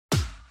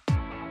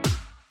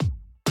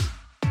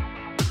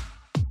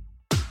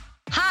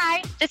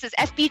This is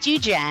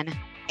FBG Jen.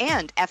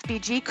 And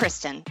FBG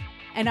Kristen.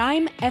 And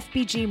I'm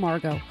FBG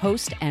Margot,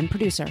 host and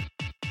producer.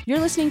 You're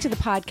listening to the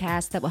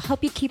podcast that will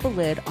help you keep a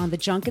lid on the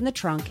junk in the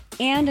trunk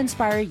and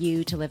inspire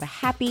you to live a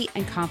happy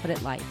and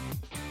confident life.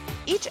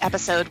 Each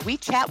episode, we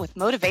chat with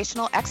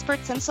motivational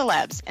experts and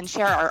celebs and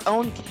share our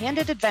own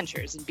candid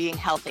adventures in being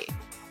healthy.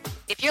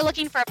 If you're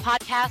looking for a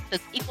podcast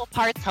that's equal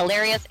parts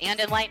hilarious and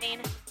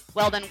enlightening,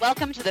 well then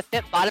welcome to the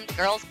Fit Bottomed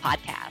Girls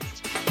podcast.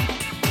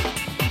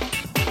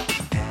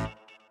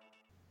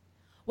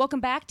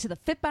 Welcome back to the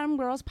Fit Bottomed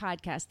Girls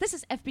podcast. This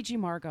is FBG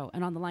Margot,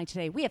 and on the line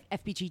today we have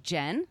FBG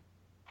Jen.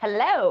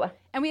 Hello.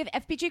 And we have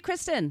FBG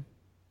Kristen.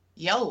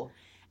 Yo.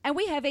 And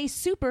we have a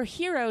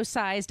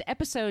superhero-sized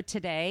episode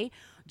today.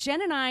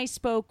 Jen and I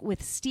spoke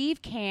with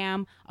Steve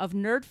Kamb of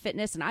Nerd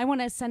Fitness, and I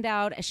want to send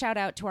out a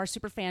shout-out to our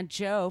superfan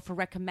Joe for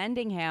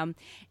recommending him.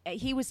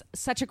 He was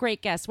such a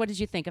great guest. What did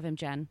you think of him,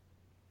 Jen?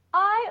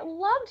 I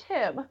loved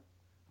him.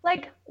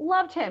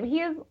 Loved him.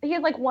 He is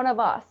like one of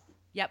us.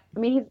 Yep. I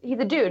mean, he's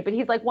a dude, but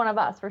he's like one of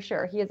us for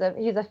sure. He's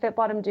a fit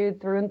bottom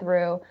dude through and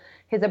through.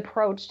 His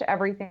approach to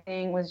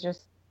everything was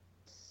just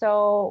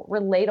so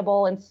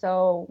relatable and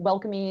so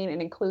welcoming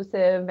and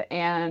inclusive.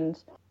 And,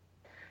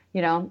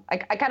 you know, I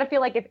kind of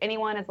feel like if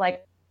anyone is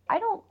like, I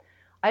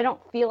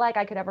don't feel like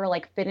I could ever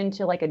like fit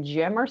into like a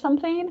gym or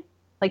something.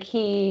 Like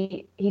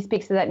he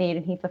speaks to that need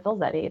and he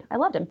fulfills that need. I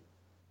loved him.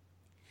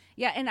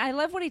 Yeah, and I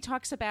love what he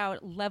talks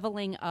about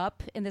leveling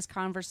up in this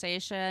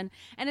conversation.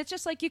 And it's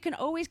just like you can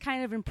always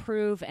kind of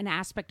improve an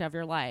aspect of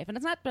your life. And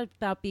it's not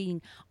about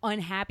being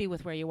unhappy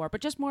with where you are,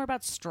 but just more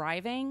about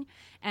striving.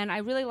 And I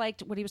really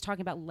liked what he was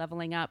talking about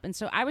leveling up. And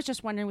so I was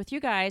just wondering with you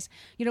guys,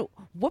 you know,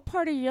 what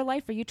part of your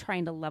life are you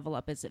trying to level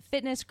up? Is it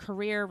fitness,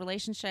 career,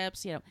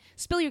 relationships? You know,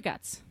 spill your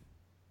guts.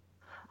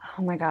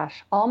 Oh my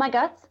gosh, all my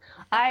guts.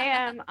 I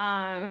am,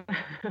 I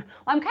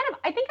think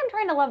I'm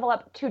trying to level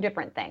up two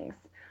different things.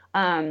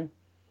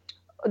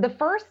 The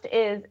first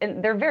is,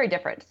 and they're very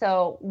different.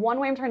 So one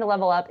way I'm trying to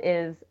level up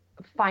is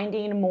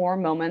finding more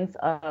moments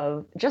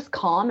of just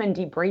calm and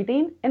deep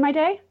breathing in my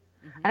day.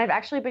 Mm-hmm. And I've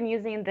actually been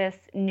using this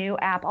new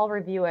app. I'll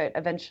review it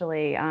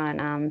eventually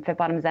on Fit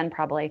Bottom Zen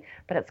probably,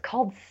 but it's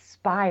called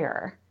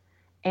Spire.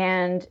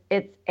 And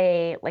it's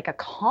a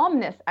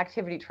calmness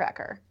activity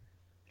tracker,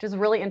 which is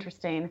really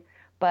interesting.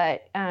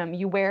 But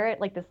you wear it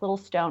like this little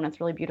stone.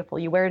 It's really beautiful.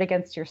 You wear it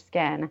against your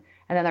skin.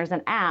 And then there's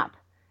an app,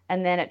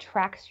 and then it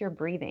tracks your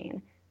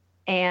breathing.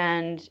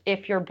 And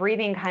if your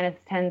breathing kind of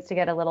tends to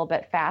get a little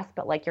bit fast,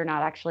 but like you're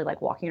not actually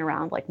like walking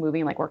around, like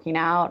moving, like working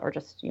out or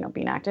just, you know,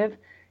 being active,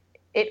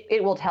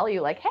 it will tell you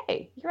like,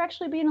 hey, you're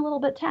actually being a little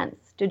bit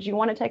tense. Did you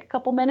want to take a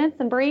couple minutes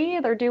and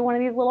breathe or do one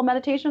of these little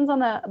meditations on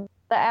the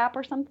app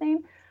or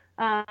something?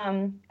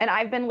 And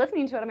I've been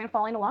listening to it. I've been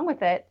following along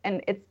with it.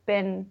 And it's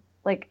been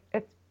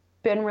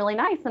really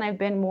nice. And I've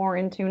been more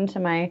in tune to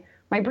my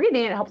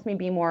breathing. It helps me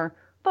be more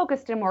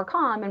focused and more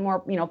calm and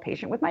more, you know,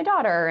 patient with my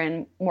daughter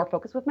and more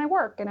focused with my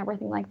work and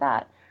everything like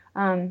that.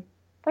 I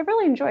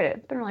really enjoyed it.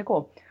 It's been really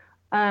cool.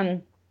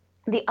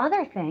 The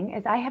other thing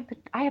is I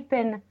have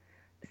been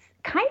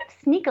kind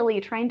of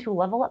sneakily trying to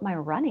level up my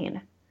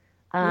running.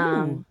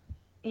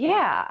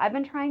 Yeah, I've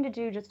been trying to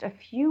do just a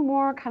few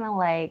more kind of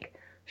like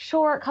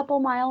short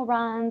couple mile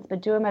runs, but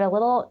do them at a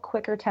little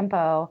quicker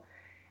tempo.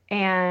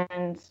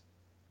 And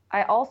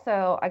I go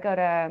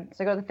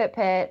to the Fit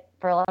Pit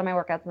for a lot of my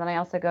workouts, and then I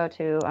also go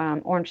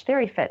to Orange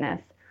Theory Fitness.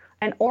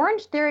 And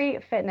Orange Theory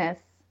Fitness,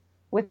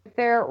 with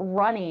their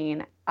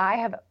running,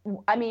 I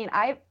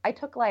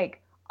took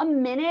like a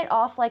minute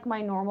off like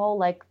my normal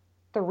like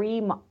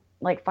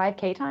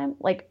 5K time,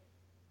 like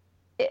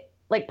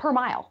per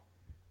mile.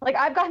 Like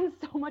I've gotten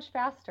so much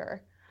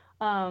faster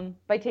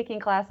by taking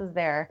classes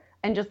there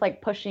and just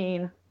like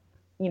pushing,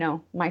 you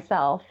know,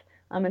 myself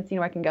and seeing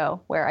where I can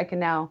go, where I can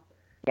now.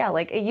 Yeah,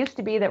 like it used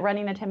to be that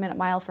running a 10-minute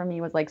mile for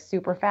me was like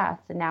super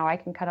fast, and now I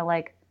can kind of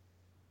like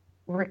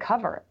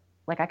recover.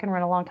 Like I can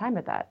run a long time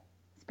at that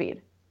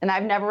speed, and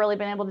I've never really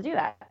been able to do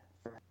that.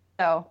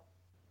 So,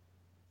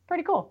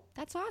 pretty cool.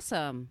 That's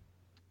awesome.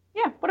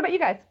 Yeah. What about you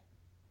guys?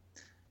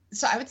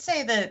 So I would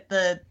say that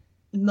the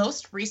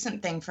most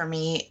recent thing for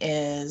me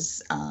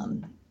is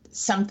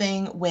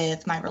something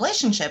with my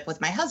relationship with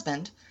my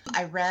husband.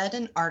 I read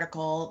an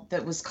article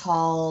that was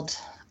called,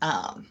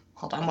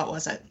 what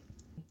was it?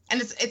 And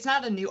it's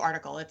not a new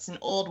article. It's an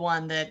old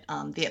one that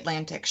The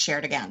Atlantic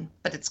shared again,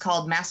 but it's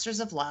called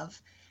Masters of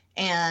Love.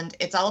 And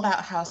it's all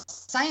about how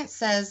science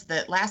says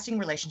that lasting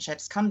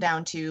relationships come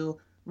down to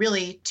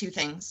really two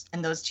things.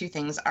 And those two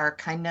things are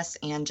kindness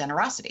and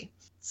generosity.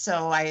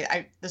 So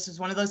I this was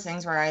one of those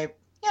things where I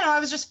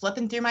was just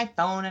flipping through my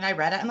phone and I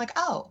read it. I'm like,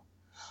 oh,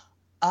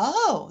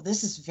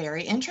 this is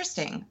very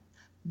interesting.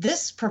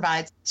 This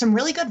provides some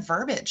really good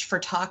verbiage for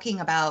talking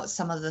about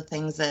some of the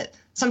things that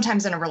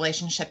sometimes in a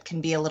relationship can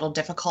be a little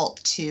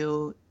difficult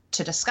to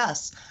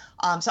discuss.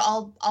 So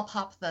I'll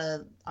pop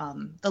the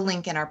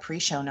link in our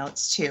pre-show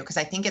notes too, because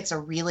I think it's a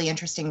really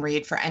interesting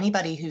read for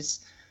anybody who's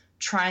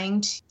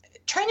trying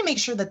to make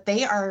sure that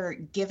they are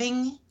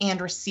giving and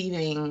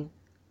receiving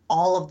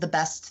all of the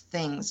best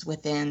things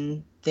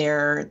within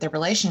their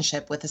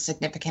relationship with a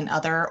significant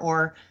other,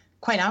 or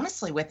quite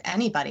honestly with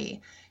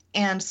anybody.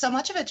 And so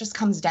much of it just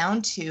comes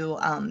down to,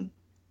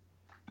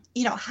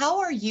 how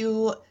are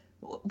you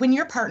when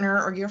your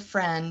partner or your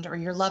friend or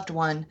your loved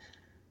one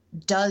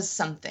does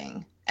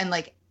something, and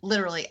like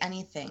literally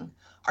anything,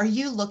 are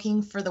you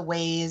looking for the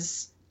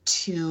ways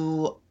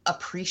to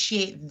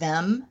appreciate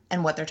them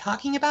and what they're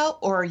talking about,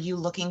 or are you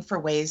looking for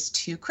ways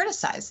to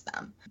criticize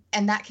them?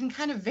 And that can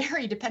kind of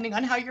vary depending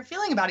on how you're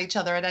feeling about each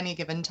other at any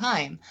given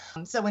time.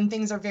 So when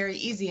things are very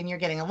easy and you're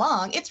getting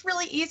along, it's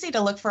really easy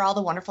to look for all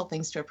the wonderful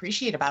things to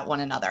appreciate about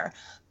one another.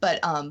 But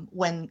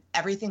when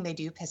everything they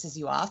do pisses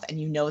you off and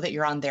you know that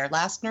you're on their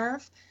last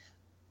nerve,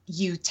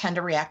 you tend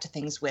to react to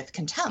things with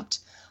contempt.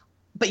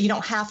 But you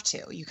don't have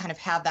to. You kind of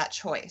have that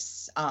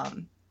choice.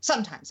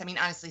 Sometimes. I mean,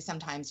 honestly,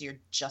 sometimes you're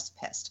just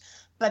pissed.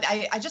 But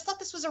I just thought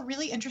this was a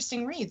really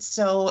interesting read.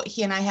 So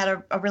he and I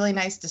had a really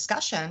nice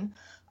discussion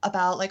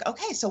about like,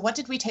 okay, so what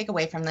did we take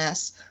away from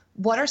this?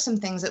 What are some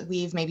things that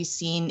we've maybe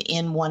seen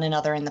in one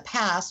another in the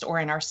past or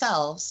in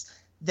ourselves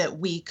that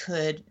we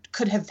could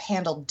have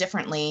handled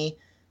differently,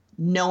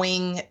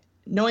 knowing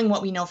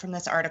what we know from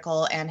this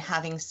article and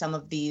having some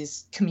of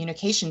these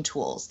communication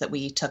tools that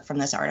we took from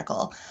this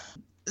article.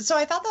 So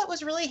I thought that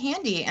was really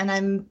handy. And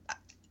I'm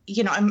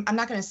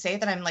not going to say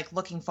that I'm like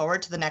looking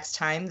forward to the next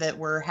time that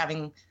we're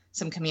having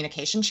some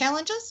communication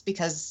challenges,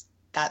 because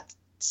that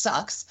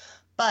sucks.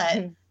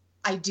 But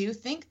I do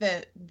think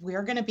that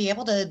we're going to be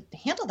able to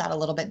handle that a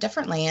little bit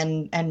differently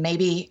and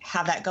maybe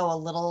have that go a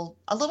little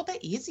bit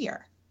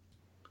easier.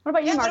 What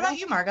about you, Margo? What about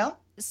you, Margo?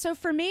 So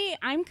for me,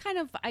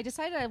 I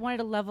decided I wanted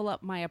to level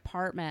up my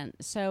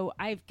apartment. So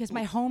because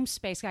my home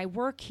space, I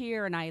work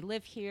here and I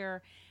live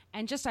here,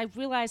 and I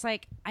realized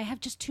like I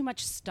have just too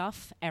much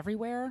stuff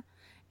everywhere.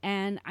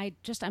 And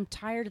I'm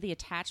tired of the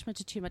attachment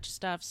to too much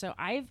stuff. So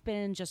I've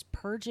been just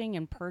purging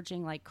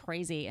like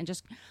crazy and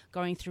just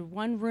going through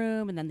one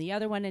room and then the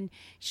other one. And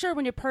sure,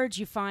 when you purge,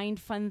 you find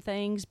fun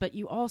things, but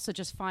you also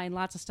just find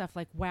lots of stuff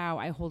like, wow,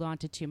 I hold on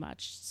to too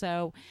much.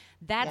 So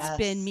that's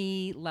been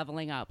me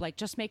leveling up, like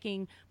just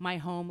making my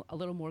home a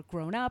little more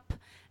grown up,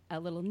 a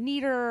little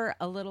neater,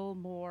 a little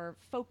more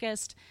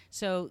focused.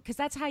 So, because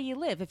that's how you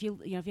live. If you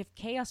have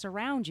chaos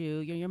around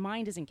you, your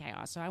mind is in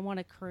chaos. So I want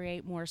to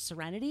create more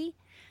serenity.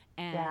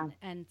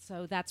 And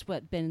so that's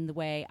been the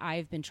way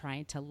I've been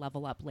trying to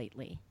level up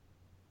lately.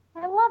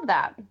 I love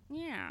that.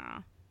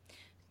 Yeah.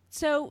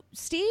 So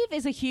Steve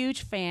is a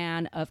huge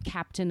fan of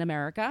Captain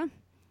America.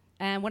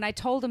 And when I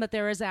told him that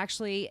there is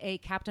actually a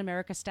Captain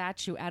America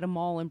statue at a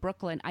mall in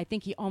Brooklyn, I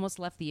think he almost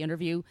left the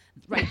interview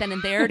right then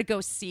and there to go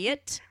see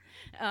it.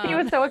 He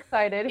was so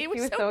excited. He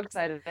was so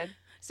excited.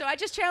 So I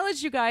just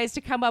challenged you guys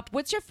to come up.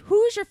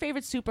 Who's your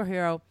favorite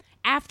superhero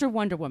after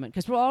Wonder Woman?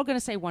 Because we're all going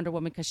to say Wonder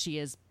Woman because she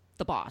is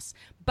the boss.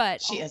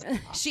 But she is.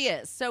 She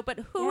is. So, but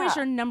who is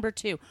your number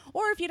two?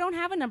 Or if you don't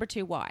have a number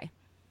two, why?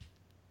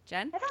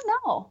 Jen? I don't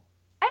know.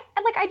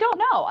 I don't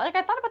know. Like,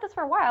 I thought about this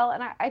for a while,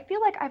 and I feel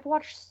like I've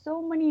watched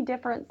so many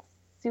different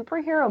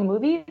superhero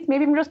movies.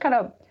 Maybe I'm just kind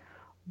of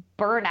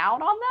burn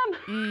out on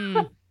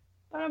them.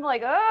 But I'm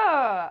like,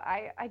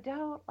 I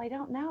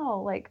don't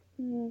know. Like,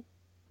 I mean,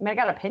 I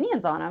got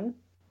opinions on them,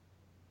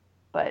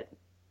 but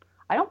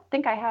I don't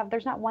think I have.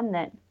 There's not one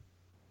that,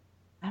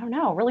 I don't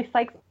know, really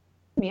psychs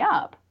me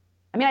up.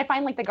 I mean, I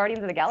find like the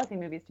Guardians of the Galaxy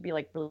movies to be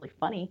like really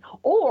funny.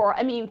 Or,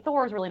 I mean,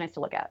 Thor is really nice to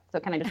look at. So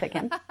can I just pick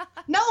him?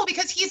 No,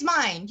 because he's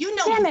mine. You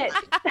know. Damn it.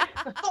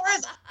 Thor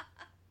is I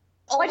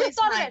always just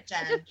thought mine, of it.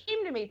 Jen. It just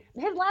came to me.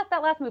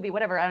 That last movie,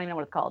 whatever, I don't even know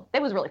what it's called.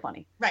 It was really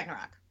funny.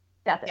 Ragnarok.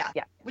 That's it.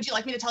 Yeah. Would you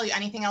like me to tell you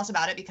anything else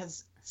about it?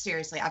 Because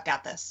seriously, I've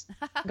got this.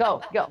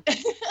 Go.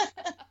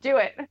 Do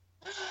it.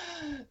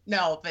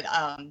 No, but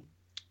I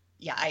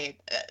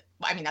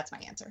mean, that's my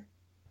answer.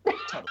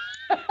 Totally.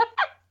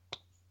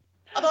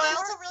 Although I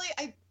also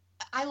really,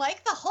 I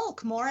like the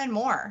Hulk more and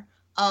more,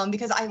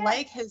 because I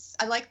like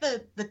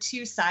the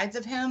two sides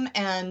of him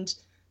and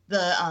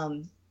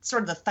the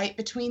sort of the fight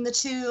between the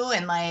two,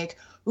 and like,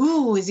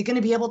 ooh, is he going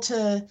to be able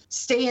to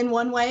stay in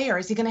one way, or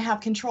is he going to have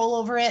control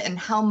over it, and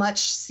how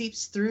much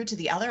seeps through to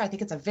the other? I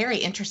think it's a very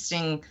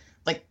interesting,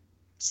 like,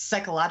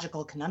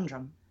 psychological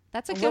conundrum.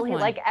 That's a good Will one. he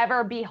like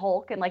ever be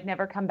Hulk and like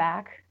never come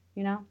back?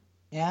 You know?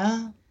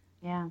 Yeah.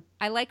 Yeah.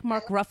 I like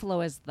Mark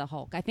Ruffalo as the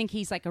Hulk. I think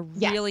he's like a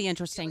really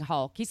interesting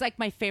Hulk. He's like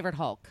my favorite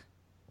Hulk.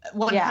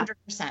 100%.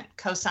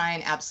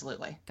 Cosign,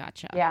 absolutely.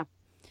 Gotcha. Yeah.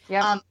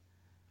 Yeah.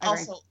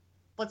 Also,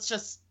 let's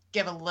just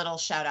give a little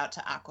shout out to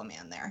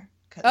Aquaman there.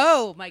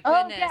 Oh my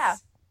goodness. yeah.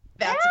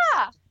 That's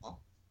acceptable.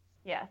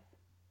 Yes.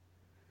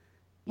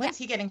 When's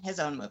he getting his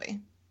own movie?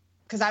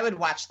 Because I would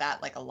watch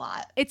that like a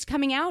lot. It's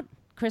coming out,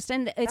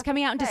 Kristen. It's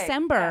coming out in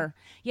December.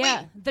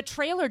 Yeah. The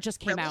trailer just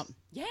came out.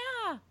 Yeah.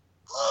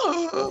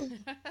 You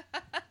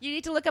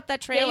need to look up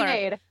that trailer.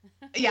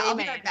 Yeah, I'll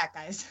be right back,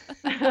 guys.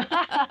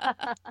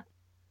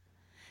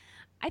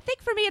 I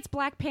think for me, me, it's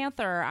Black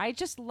Panther. I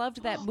just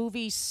loved that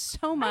movie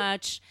so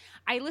much.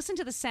 I listen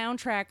to the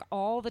soundtrack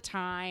all the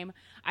time.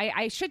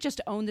 I should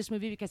just own this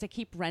movie because I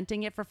keep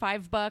renting it for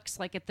 $5.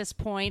 Like at this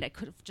point, I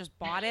could have just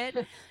bought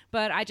it,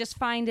 but I just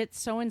find it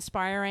so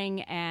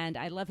inspiring, and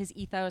I love his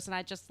ethos, and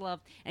and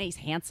he's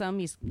handsome.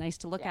 He's nice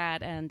to look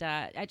at, and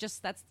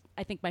that's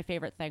I think my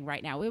favorite thing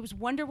right now. It was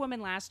Wonder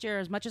Woman last year.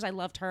 As much as I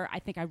loved her, I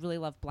think I really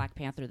love Black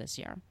Panther this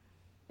year.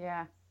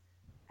 Yeah.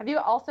 Have you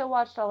also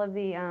watched all of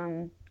the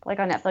like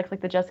on Netflix,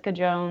 like the Jessica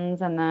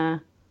Jones and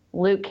the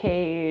Luke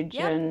Cage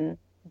and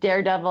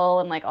Daredevil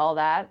and like all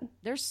that?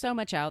 There's so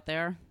much out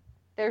there.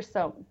 It's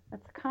kind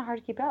of hard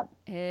to keep up.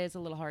 It is a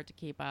little hard to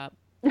keep up.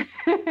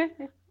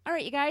 All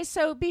right, you guys.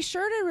 So be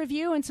sure to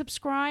review and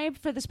subscribe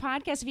for this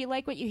podcast if you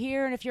like what you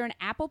hear. And if you're an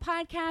Apple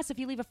Podcast, if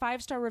you leave a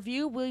 5-star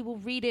review, we will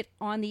read it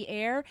on the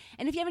air.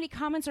 And if you have any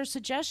comments or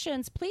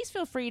suggestions, please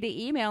feel free to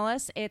email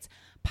us. It's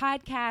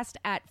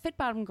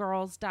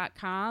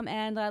podcast@fitbottomgirls.com.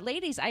 And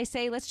ladies, I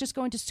say let's just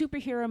go into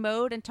superhero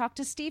mode and talk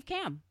to Steve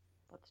Kamb.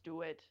 Let's do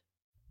it.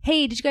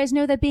 Hey, did you guys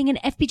know that being an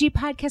FBG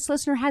podcast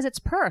listener has its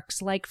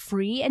perks, like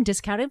free and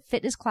discounted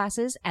fitness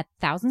classes at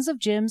thousands of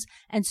gyms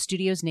and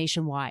studios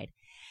nationwide?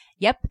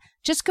 Yep,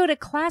 just go to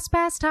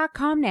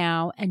ClassPass.com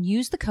now and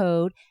use the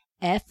code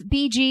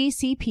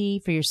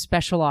FBGCP for your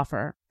special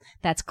offer.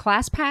 That's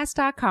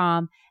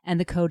ClassPass.com, and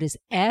the code is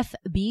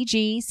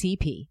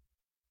FBGCP.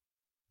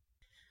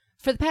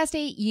 For the past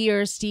 8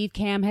 years, Steve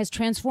Kamb has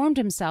transformed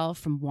himself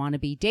from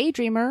wannabe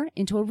daydreamer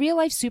into a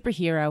real-life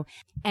superhero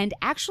and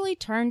actually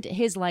turned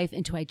his life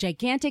into a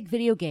gigantic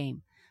video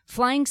game,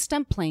 flying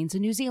stunt planes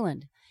in New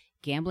Zealand,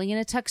 gambling in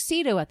a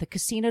tuxedo at the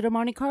Casino de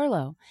Monte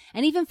Carlo,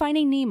 and even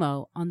finding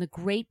Nemo on the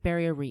Great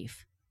Barrier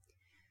Reef.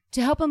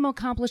 To help him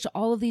accomplish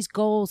all of these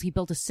goals, he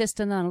built a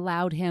system that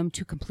allowed him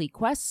to complete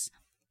quests,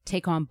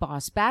 take on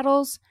boss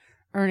battles,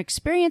 earn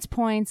experience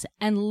points,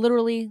 and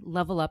literally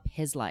level up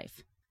his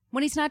life.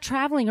 When he's not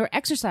traveling or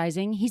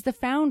exercising, he's the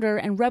founder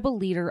and rebel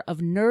leader of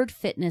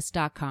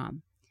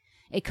NerdFitness.com,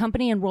 a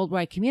company and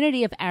worldwide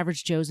community of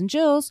average Joes and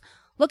Jills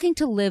looking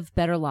to live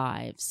better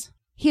lives.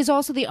 He is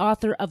also the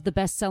author of the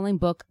best-selling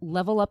book,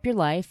 Level Up Your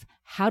Life,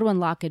 How to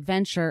Unlock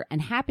Adventure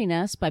and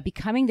Happiness by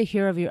Becoming the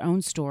Hero of Your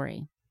Own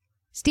Story.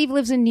 Steve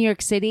lives in New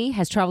York City,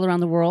 has traveled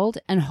around the world,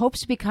 and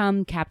hopes to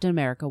become Captain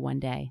America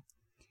one day.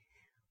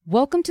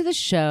 Welcome to the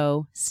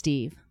show,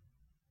 Steve.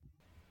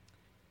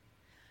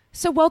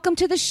 So welcome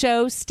to the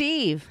show,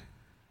 Steve.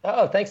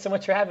 Oh, thanks so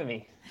much for having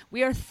me.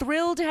 We are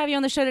thrilled to have you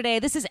on the show today.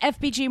 This is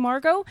FBG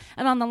Margot,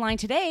 and on the line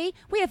today,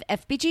 we have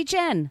FBG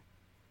Jen.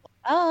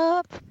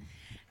 Up.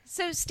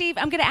 So, Steve,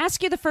 I'm going to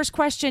ask you the first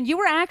question. You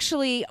were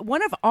actually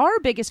one of our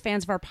biggest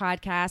fans of our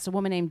podcast, a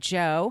woman named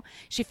Jo.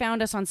 She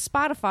found us on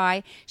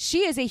Spotify.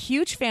 She is a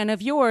huge fan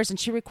of yours, and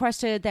she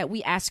requested that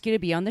we ask you to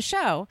be on the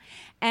show.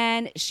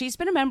 And she's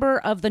been a member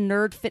of the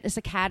Nerd Fitness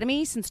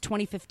Academy since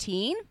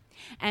 2015.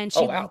 And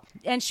she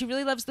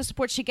really loves the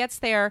support she gets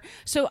there.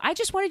 So I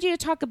just wanted you to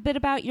talk a bit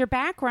about your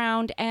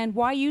background and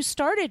why you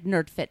started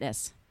Nerd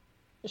Fitness.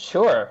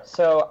 Sure.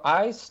 So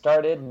I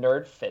started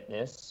Nerd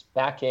Fitness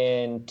back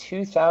in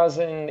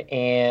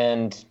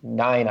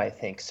 2009, I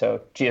think. So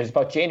it was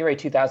about January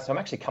 2000. So I'm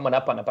actually coming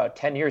up on about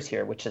 10 years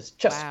here, which is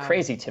just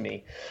crazy to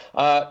me.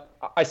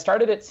 I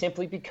started it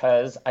simply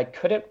because I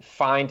couldn't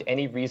find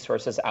any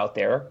resources out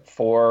there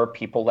for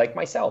people like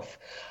myself.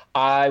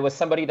 I was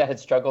somebody that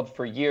had struggled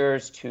for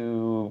years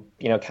to,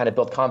 kind of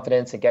build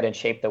confidence and get in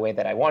shape the way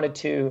that I wanted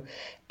to,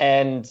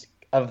 and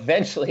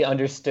eventually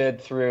understood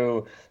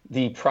through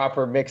the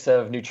proper mix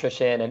of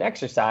nutrition and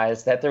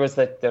exercise that there was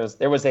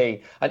an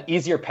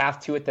easier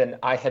path to it than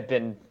I had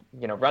been,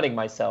 running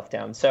myself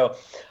down. So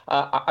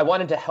I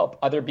wanted to help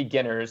other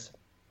beginners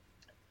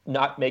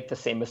not make the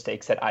same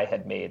mistakes that I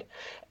had made.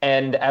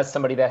 And as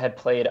somebody that had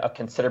played a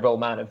considerable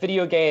amount of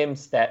video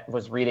games, that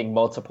was reading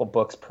multiple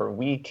books per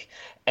week,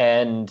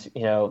 and,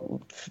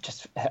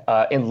 just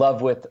in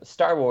love with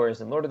Star Wars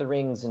and Lord of the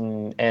Rings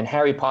and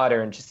Harry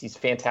Potter and just these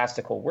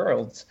fantastical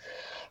worlds,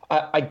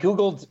 I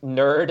Googled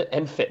nerd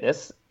and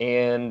fitness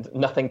and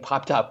nothing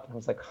popped up. I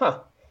was like,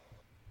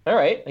 all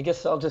right, I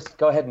guess I'll just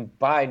go ahead and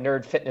buy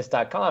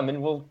nerdfitness.com and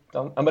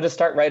I'm going to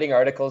start writing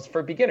articles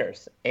for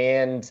beginners.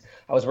 And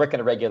I was working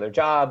a regular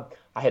job.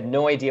 I had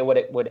no idea what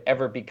it would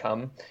ever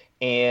become.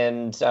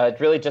 And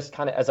really just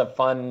kind of as a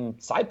fun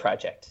side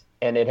project.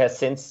 And it has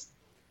since,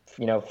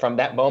 from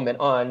that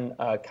moment on,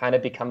 kind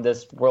of become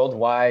this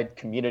worldwide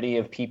community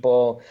of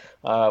people.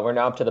 We're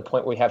now up to the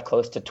point where we have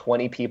close to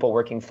 20 people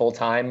working full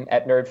time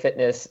at Nerd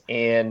Fitness.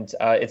 And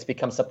it's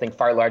become something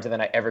far larger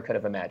than I ever could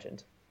have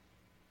imagined.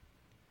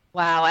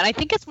 Wow. And I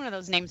think it's one of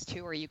those names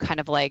too, where you kind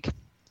of like,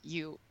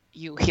 you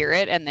hear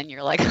it and then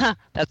you're like,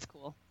 that's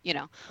cool.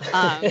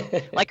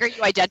 Like, or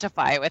you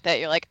identify with it.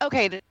 You're like,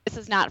 okay, this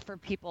is not for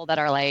people that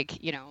are like,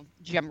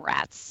 gym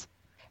rats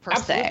per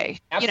se.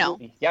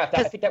 Absolutely. Yeah.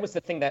 I think that was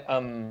the thing that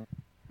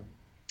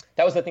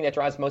that was the thing that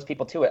drives most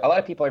people to it. A lot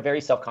of people are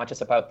very self-conscious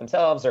about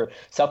themselves or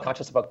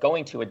self-conscious about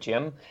going to a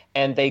gym,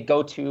 and they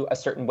go to a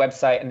certain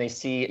website and they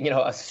see,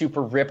 a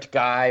super ripped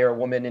guy or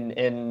woman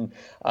in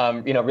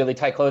really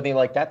tight clothing.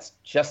 Like, that's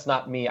just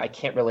not me. I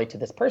can't relate to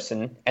this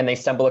person. And they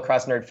stumble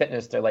across Nerd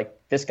Fitness. They're like,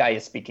 this guy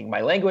is speaking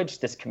my language,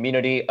 this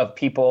community of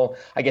people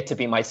I get to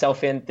be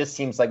myself in. This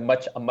seems like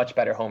a much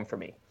better home for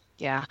me.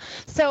 Yeah.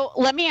 So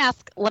let me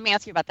ask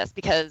you about this,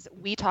 because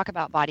we talk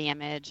about body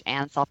image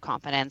and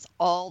self-confidence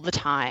all the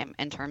time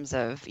in terms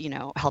of,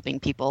 helping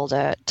people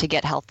to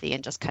get healthy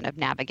and just kind of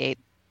navigate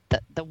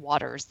the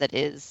waters that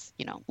is,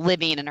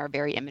 living in our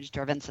very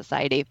image-driven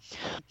society.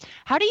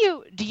 How do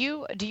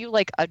you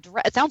like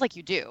address, it sounds like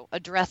you do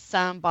address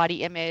some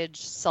body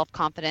image,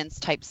 self-confidence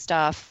type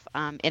stuff,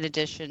 in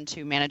addition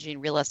to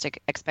managing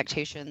realistic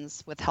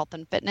expectations with health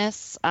and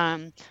fitness,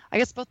 I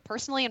guess both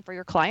personally and for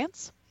your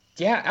clients?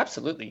 Yeah,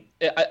 absolutely.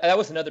 That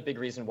was another big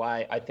reason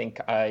why I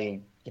think I,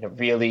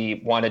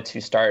 really wanted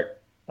to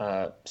start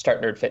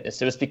Nerd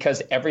Fitness. It was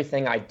because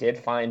everything I did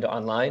find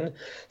online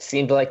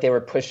seemed like they were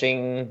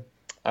pushing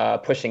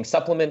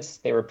supplements.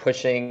 They were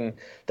pushing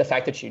the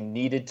fact that you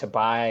needed to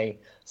buy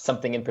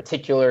something in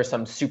particular,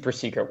 some super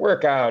secret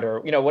workout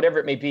or, whatever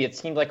it may be. It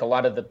seemed like a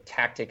lot of the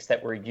tactics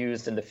that were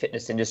used in the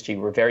fitness industry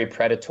were very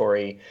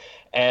predatory.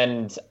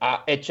 And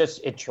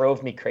it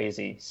drove me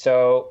crazy.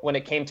 So when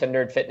it came to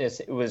Nerd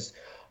Fitness, it was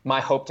my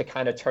hope to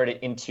kind of turn it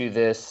into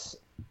this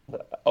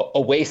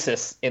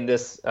oasis in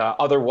this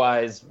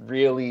otherwise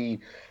really,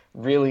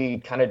 really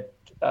kind of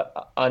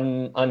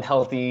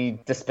unhealthy,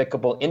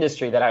 despicable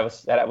industry that I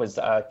was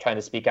trying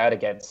to speak out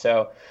against.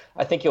 So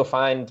I think you'll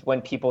find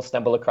when people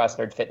stumble across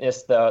Nerd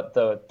Fitness,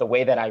 the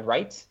way that I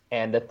write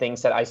and the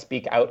things that I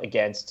speak out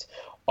against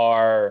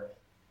are,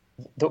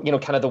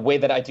 kind of the way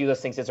that I do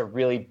those things is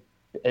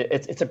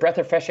it's a breath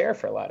of fresh air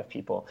for a lot of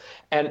people.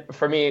 And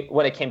for me,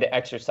 when it came to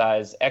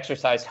exercise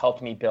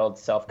helped me build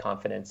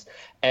self-confidence.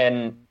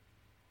 And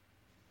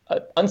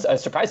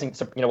surprising,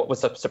 what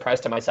was a surprise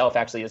to myself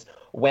actually is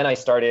when I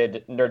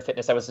started Nerd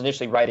Fitness, I was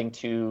initially writing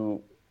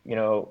to,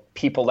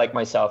 people like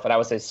myself, and I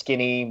was a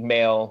skinny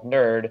male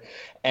nerd.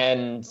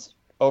 And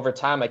over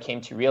time, I came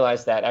to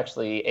realize that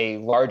actually a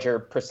larger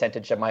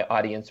percentage of my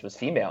audience was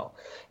female.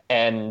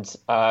 And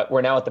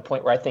we're now at the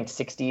point where I think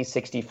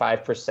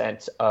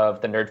 65% of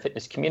the Nerd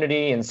Fitness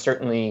community, and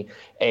certainly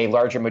a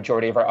larger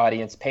majority of our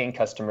audience paying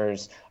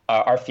customers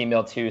are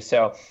female too.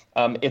 So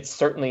it's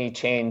certainly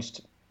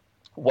changed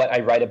what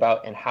I write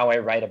about and how I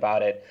write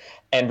about it,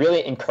 and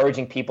really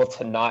encouraging people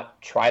to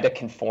not try to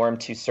conform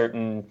to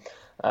certain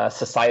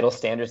societal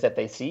standards that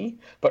they see,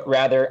 but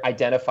rather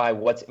identify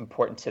what's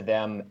important to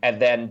them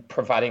and then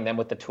providing them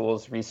with the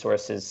tools,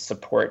 resources,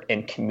 support,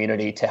 and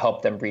community to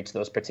help them reach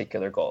those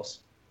particular goals.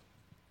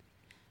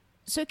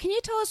 So can you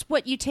tell us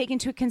what you take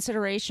into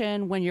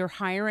consideration when you're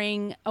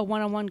hiring a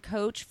one-on-one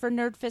coach for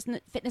Nerd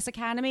Fitness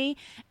Academy?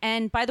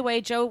 And by the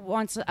way, Joe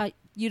wants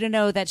you to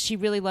know that she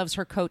really loves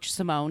her coach,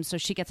 Simone, so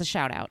she gets a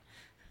shout out.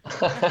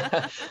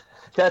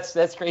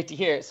 That's great to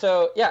hear.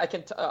 So yeah,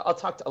 I'll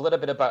talk a little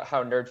bit about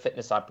how Nerd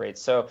Fitness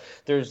operates. So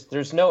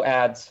there's no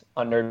ads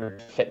on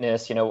Nerd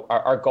Fitness.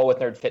 Our goal with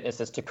Nerd Fitness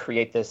is to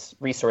create this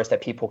resource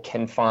that people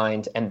can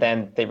find, and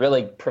then they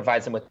really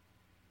provides them with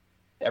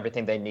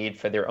everything they need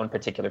for their own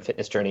particular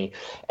fitness journey.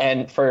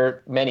 And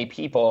for many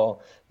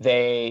people,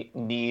 they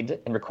need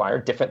and require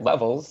different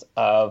levels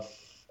of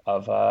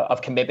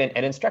commitment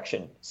and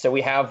instruction. So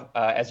we have,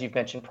 as you've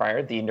mentioned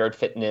prior, the Nerd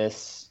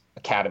Fitness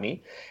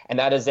Academy, and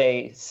that is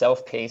a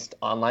self-paced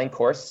online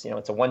course.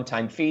 It's a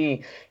one-time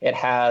fee. It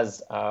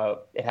has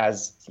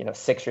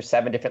 6 or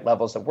 7 different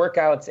levels of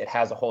workouts. It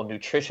has a whole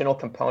nutritional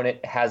component.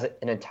 It has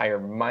an entire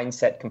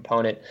mindset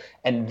component,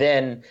 and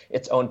then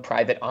its own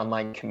private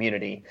online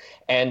community.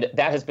 And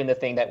that has been the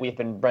thing that we've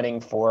been running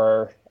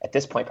for, at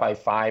this point, probably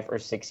 5 or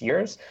 6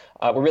 years.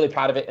 We're really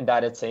proud of it in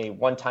that it's a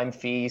one-time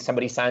fee.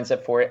 Somebody signs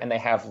up for it, and they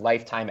have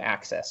lifetime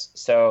access.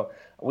 So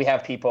we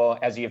have people,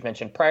 as you've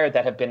mentioned prior,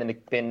 that have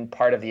been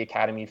part of the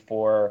academy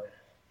for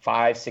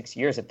 5-6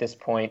 years at this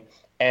point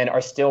and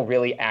are still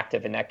really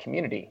active in that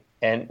community.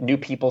 And new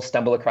people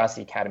stumble across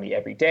the academy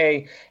every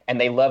day, and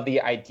they love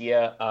the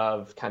idea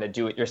of kind of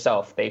do it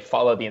yourself. They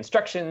follow the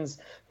instructions,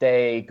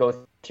 they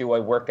go through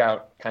a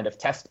workout kind of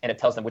test, and it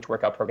tells them which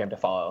workout program to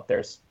follow.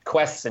 There's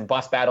quests and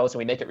boss battles, and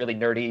we make it really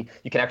nerdy.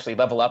 You can actually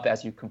level up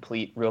as you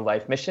complete real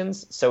life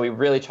missions. So we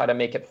really try to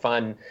make it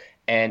fun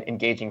and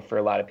engaging for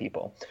a lot of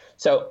people.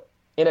 So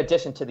in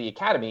addition to the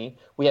academy,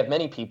 we have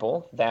many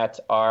people that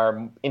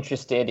are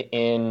interested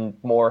in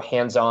more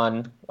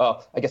hands-on,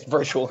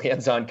 virtual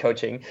hands-on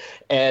coaching.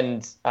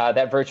 And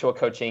that virtual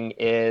coaching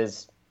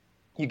is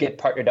you get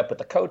partnered up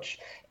with a coach,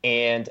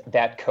 and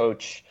that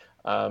coach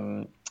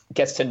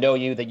gets to know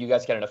you, that you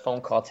guys get on a phone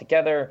call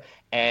together,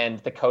 and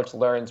the coach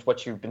learns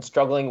what you've been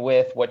struggling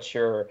with, what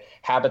your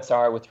habits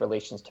are with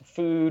relations to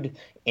food,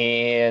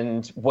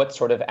 and what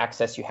sort of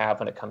access you have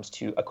when it comes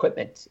to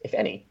equipment, if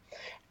any.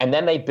 And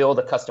then they build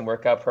a custom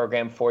workout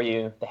program for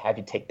you. They have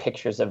you take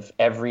pictures of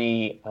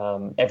every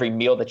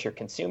meal that you're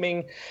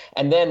consuming.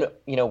 And then,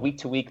 week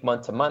to week,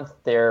 month to month,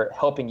 they're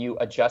helping you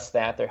adjust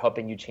that. They're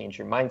helping you change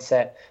your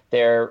mindset.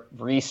 They're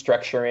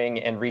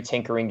restructuring and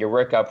retinkering your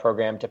workout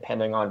program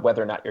depending on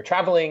whether or not you're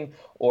traveling,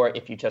 or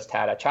if you just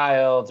had a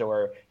child,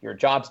 or your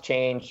job's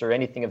changed, or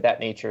anything of that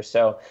nature.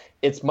 So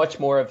it's much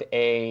more of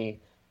a,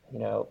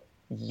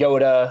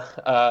 Yoda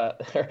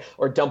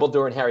or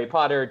Dumbledore and Harry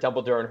Potter,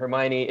 Dumbledore and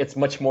Hermione. It's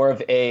much more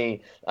of a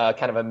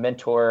kind of a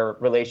mentor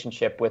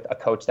relationship with a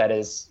coach that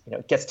is,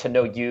 gets to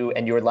know you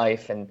and your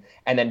life, and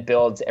then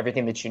builds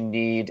everything that you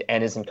need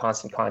and is in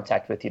constant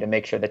contact with you to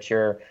make sure that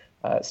you're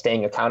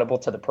staying accountable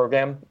to the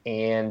program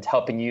and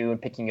helping you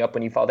and picking you up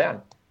when you fall down.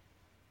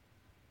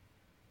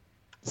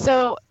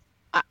 So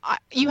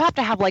you have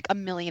to have like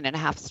 1.5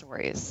 million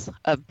stories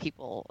of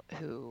people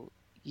who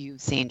you've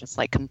seen just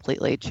like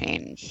completely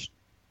change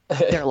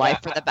their life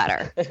for the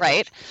better,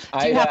 right?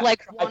 Do you have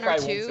like one or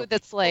two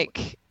that's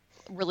like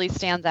really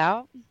stands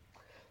out?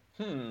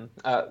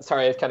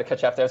 Sorry, I kind of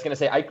cut you off there. I was going to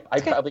say I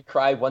probably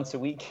cry once a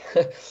week.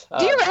 Do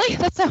you really?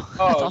 That's so.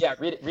 Oh yeah,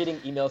 reading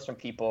emails from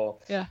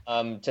people. Yeah.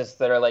 Just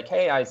that are like,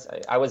 hey,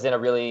 I was in a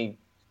really,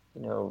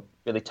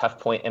 really tough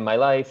point in my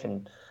life,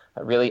 and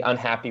really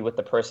unhappy with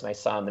the person I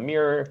saw in the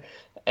mirror,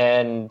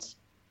 and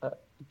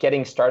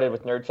getting started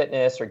with Nerd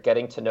Fitness or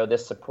getting to know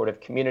this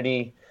supportive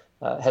community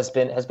has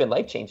been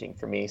life-changing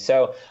for me.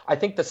 So I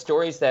think the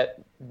stories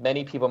that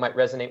many people might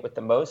resonate with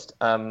the most,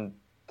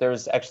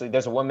 there's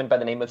a woman by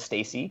the name of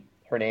Stacy.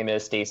 Her name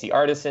is Stacy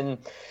Artisan.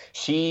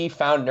 She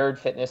found Nerd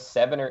Fitness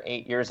 7 or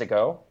 8 years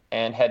ago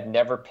and had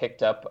never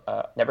picked up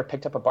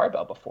a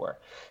barbell before.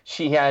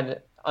 She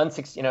had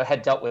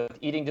had dealt with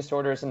eating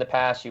disorders in the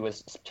past. She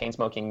was chain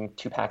smoking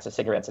 2 packs of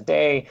cigarettes a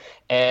day,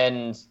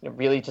 and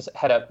really just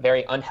had a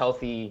very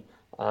unhealthy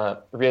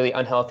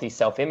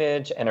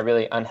self-image and a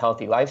really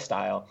unhealthy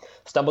lifestyle.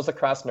 Stumbles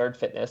across Nerd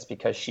Fitness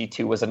because she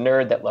too was a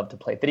nerd that loved to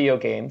play video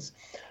games.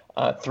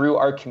 Through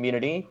our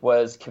community,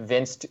 was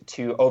convinced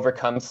to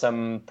overcome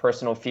some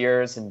personal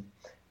fears and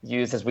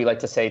use, as we like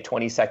to say,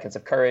 20 seconds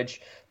of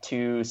courage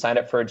to sign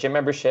up for a gym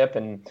membership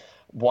and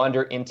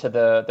wander into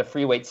the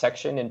free weight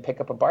section and pick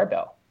up a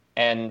barbell.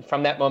 And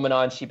from that moment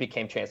on, she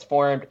became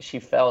transformed. She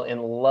fell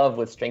in love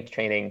with strength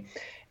training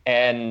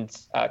and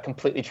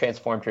completely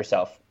transformed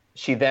herself.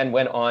 She then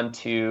went on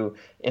to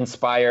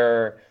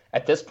inspire,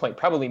 at this point,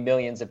 probably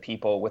millions of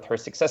people with her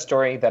success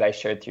story that I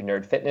shared through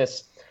Nerd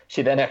Fitness.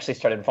 She then actually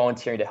started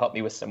volunteering to help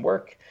me with some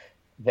work,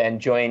 then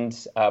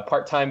joined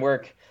part-time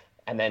work,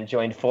 and then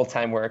joined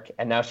full-time work.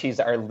 And now she's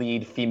our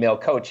lead female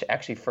coach,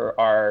 actually, for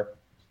our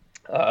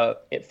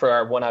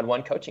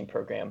one-on-one coaching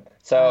program.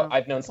 So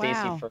I've known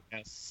Stacy for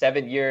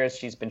 7 years.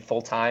 She's been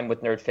full-time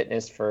with Nerd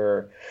Fitness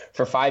for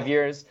 5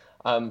 years.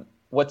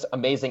 What's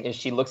amazing is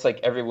she looks like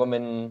every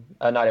woman,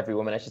 not every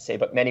woman, I should say,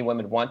 but many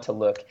women want to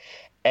look.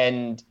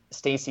 And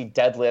Stacy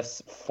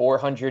deadlifts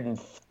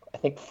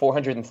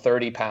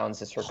 430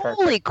 pounds is her current.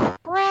 Holy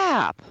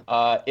crap!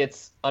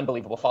 It's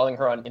unbelievable. Following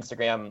her on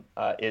Instagram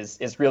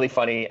is really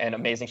funny and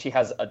amazing. She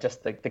has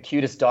just the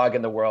cutest dog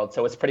in the world.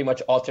 So it's pretty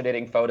much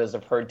alternating photos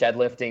of her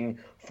deadlifting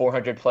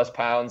 400 plus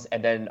pounds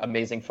and then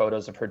amazing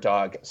photos of her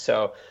dog.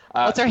 So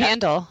what's her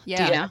handle? Yeah.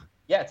 Do you know?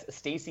 Yeah, it's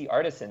Stacy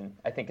Artisan.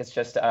 I think it's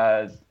just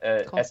Cool.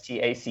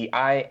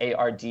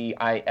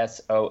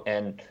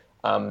 STACIARDISON.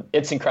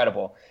 It's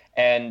incredible.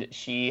 And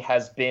she's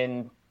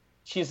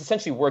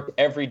essentially worked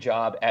every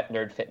job at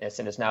Nerd Fitness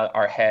and is now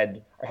our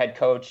head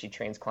coach. She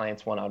trains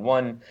clients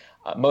one-on-one.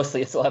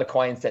 Mostly it's a lot of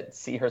clients that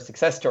see her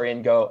success story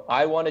and go,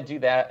 I want to do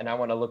that and I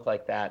want to look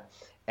like that.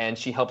 And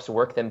she helps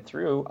work them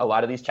through a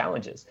lot of these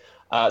challenges.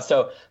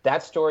 So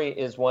that story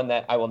is one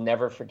that I will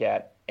never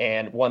forget,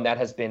 and one that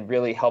has been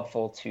really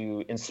helpful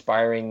to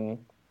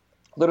inspiring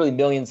literally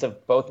millions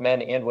of both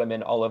men and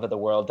women all over the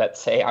world that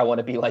say, I want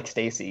to be like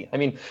Stacy. I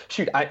mean,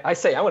 shoot, I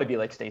say I want to be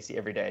like Stacy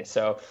every day.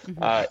 So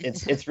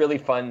it's really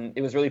fun.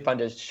 It was really fun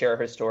to share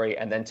her story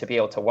and then to be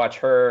able to watch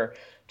her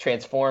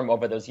transform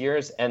over those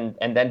years and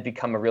then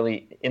become a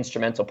really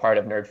instrumental part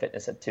of Nerd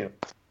Fitness too.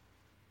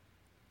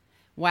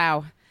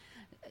 Wow.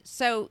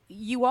 So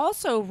you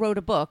also wrote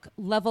a book,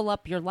 Level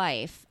Up Your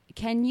Life.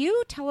 Can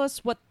you tell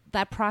us what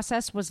that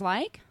process was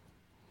like?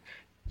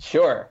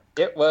 Sure.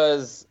 It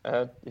was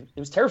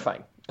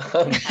terrifying.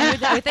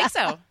 I would think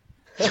so.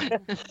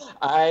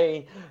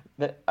 I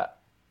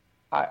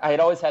had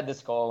always had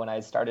this goal when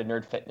I started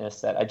Nerd Fitness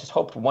that I just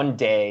hoped one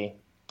day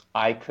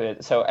I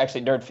could. So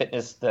actually, Nerd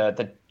Fitness,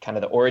 the kind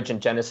of the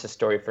origin genesis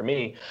story for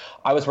me,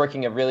 I was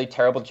working a really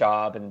terrible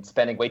job and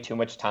spending way too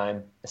much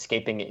time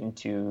escaping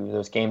into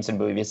those games and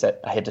movies that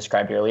I had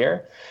described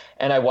earlier.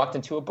 And I walked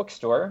into a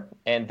bookstore,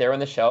 and there on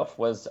the shelf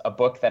was a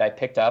book that I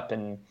picked up,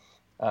 and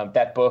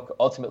that book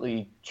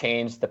ultimately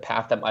changed the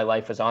path that my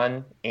life was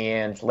on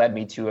and led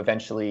me to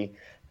eventually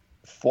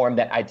form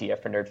that idea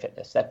for Nerd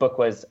Fitness. That book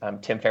was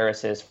Tim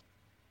Ferriss's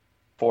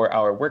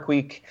 4-Hour Work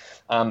Week.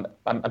 I'm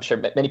sure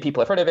many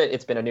people have heard of it.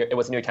 It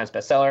was a New York Times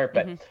bestseller.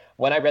 But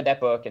when I read that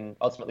book and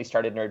ultimately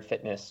started Nerd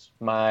Fitness,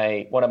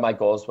 one of my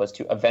goals was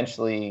to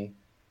eventually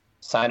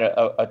sign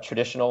a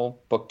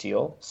traditional book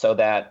deal so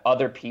that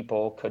other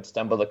people could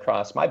stumble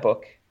across my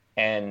book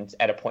and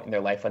at a point in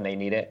their life when they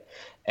need it,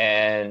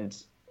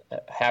 and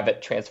have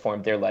it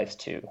transform their lives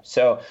too.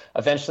 So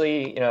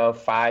eventually,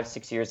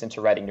 5-6 years into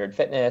writing Nerd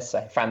Fitness,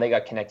 I finally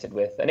got connected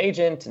with an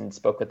agent and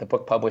spoke with the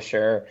book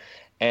publisher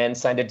and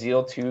signed a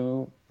deal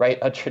to write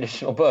a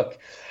traditional book.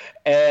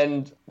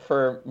 And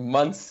for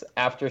months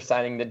after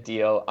signing the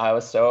deal, I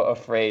was so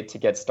afraid to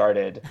get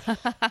started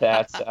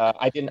that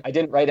I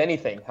didn't write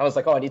anything. I was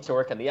like, I need to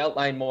work on the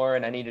outline more,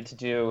 and I needed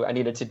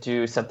to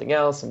do something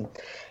else. And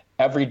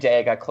every day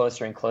I got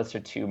closer and closer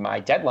to my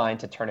deadline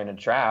to turn in a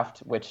draft,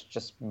 which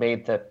just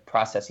made the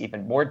process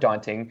even more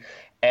daunting.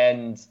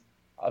 And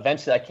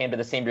eventually I came to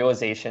the same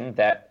realization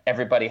that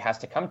everybody has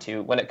to come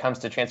to when it comes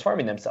to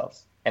transforming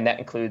themselves. And that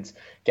includes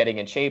getting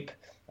in shape,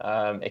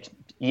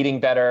 eating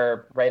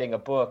better, writing a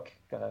book,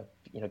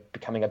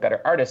 becoming a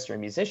better artist or a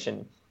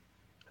musician.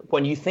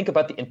 When you think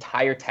about the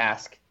entire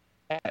task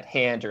at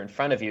hand or in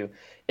front of you,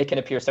 it can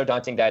appear so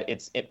daunting that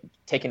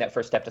taking that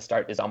first step to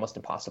start is almost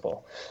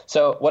impossible.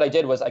 So what I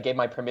did was I gave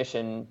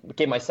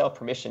myself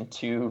permission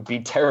to be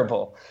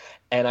terrible.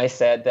 And I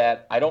said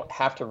that I don't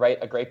have to write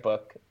a great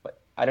book, but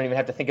I don't even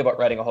have to think about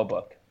writing a whole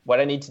book. What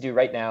I need to do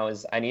right now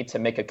is I need to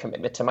make a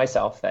commitment to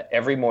myself that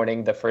every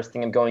morning, the first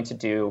thing I'm going to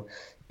do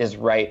is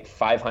write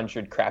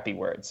 500 crappy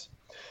words.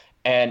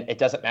 And it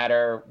doesn't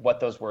matter what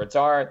those words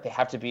are. They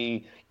have to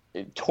be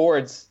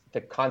towards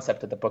the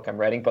concept of the book I'm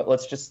writing, but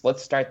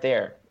let's start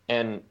there.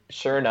 And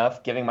sure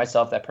enough, giving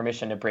myself that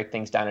permission to break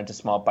things down into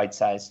small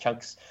bite-sized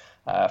chunks,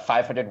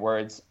 500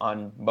 words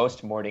on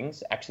most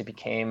mornings actually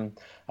became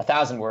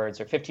 1,000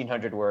 words or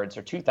 1,500 words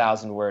or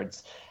 2,000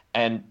 words.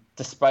 And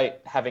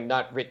despite having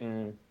not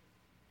written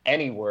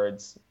any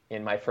words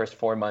in my first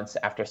 4 months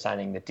after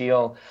signing the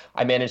deal,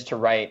 I managed to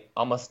write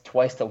almost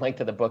twice the length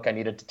of the book I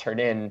needed to turn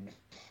in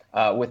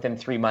within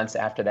 3 months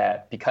after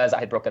that, because I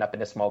had broken up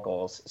into small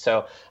goals.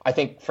 So I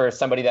think for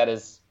somebody that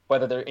is,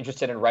 whether they're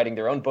interested in writing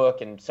their own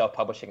book and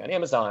self-publishing on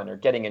Amazon or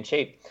getting in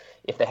shape,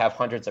 if they have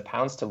hundreds of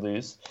pounds to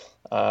lose,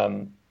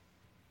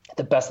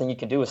 the best thing you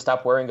can do is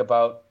stop worrying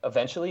about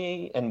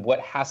eventually and what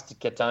has to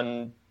get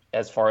done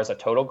as far as a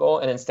total goal,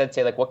 and instead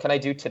say, like, what can I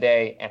do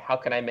today, and how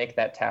can I make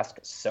that task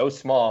so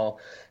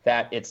small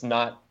that it's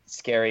not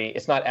scary?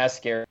 It's not as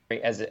scary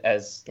as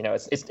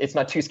it's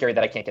not too scary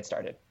that I can't get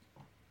started.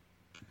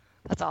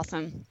 That's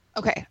awesome.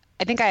 Okay,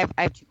 I think I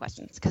have 2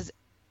 questions, because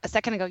a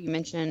second ago you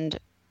mentioned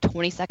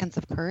 20 seconds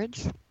of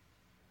courage.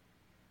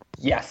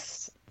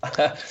 Yes.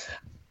 So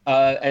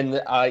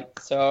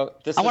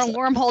this I want a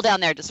wormhole down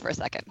there just for a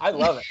second. I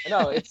love it.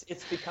 No, it's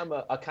become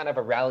a kind of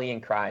a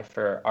rallying cry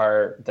for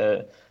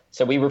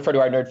so we refer to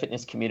our Nerd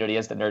Fitness community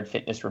as the Nerd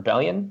Fitness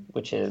Rebellion,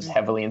 which is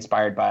heavily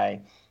inspired by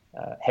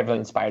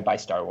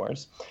Star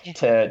Wars.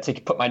 Yeah. To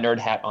put my nerd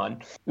hat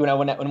on.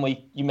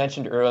 You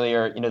mentioned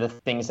earlier, the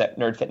things that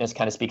Nerd Fitness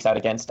kind of speaks out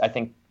against. I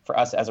think for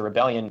us as a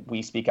rebellion,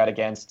 we speak out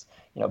against,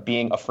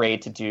 being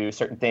afraid to do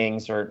certain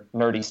things, or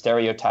nerdy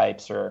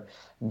stereotypes, or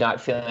not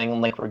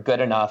feeling like we're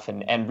good enough,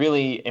 and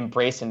really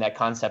embracing that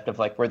concept of,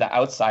 like, we're the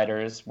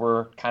outsiders,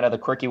 we're kind of the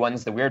quirky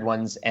ones, the weird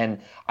ones.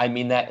 And I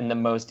mean that in the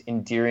most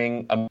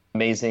endearing,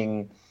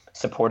 amazing,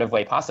 supportive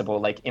way possible.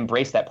 Like,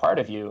 embrace that part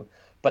of you.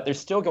 But there's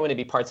still going to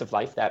be parts of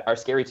life that are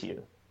scary to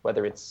you,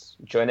 whether it's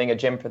joining a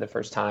gym for the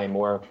first time,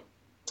 or,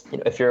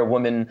 if you're a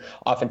woman,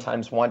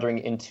 oftentimes wandering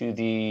into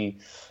the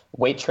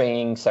weight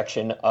training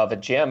section of a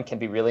gym can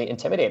be really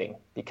intimidating,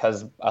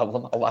 because a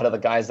lot of the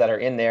guys that are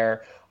in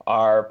there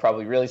are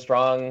probably really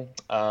strong.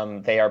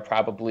 They are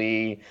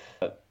probably,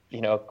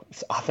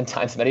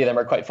 oftentimes many of them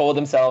are quite full of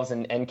themselves,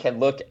 and can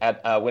look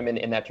at women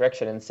in that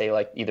direction and say,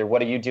 like, either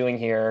what are you doing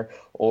here,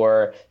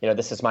 or,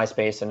 this is my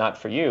space and not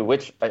for you,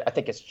 which I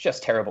think is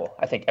just terrible.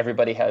 I think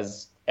everybody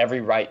has every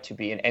right to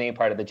be in any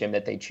part of the gym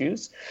that they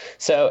choose.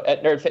 So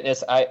at Nerd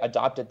Fitness, I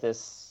adopted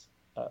this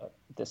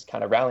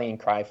kind of rallying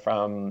cry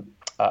from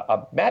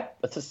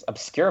this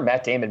obscure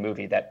Matt Damon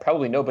movie that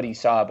probably nobody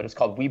saw, but it's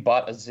called We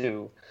Bought a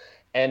Zoo.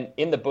 And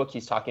in the book,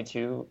 he's talking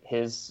to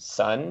his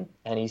son,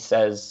 and he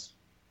says,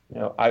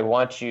 I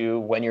want you,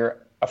 when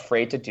you're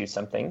afraid to do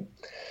something,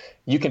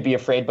 you can be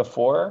afraid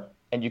before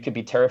and you can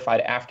be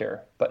terrified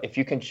after. But if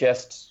you can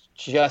just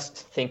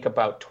think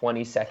about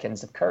 20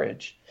 seconds of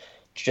courage,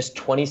 just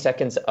 20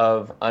 seconds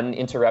of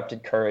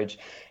uninterrupted courage,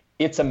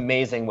 it's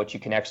amazing what you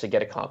can actually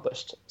get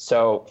accomplished.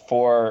 So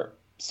for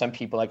some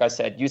people, like I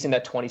said, using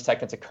that 20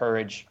 seconds of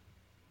courage,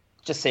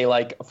 just say,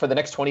 like, for the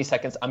next 20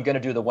 seconds, I'm going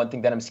to do the one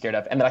thing that I'm scared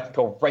of, and then I can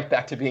go right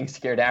back to being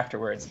scared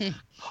afterwards.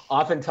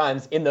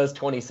 Oftentimes in those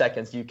 20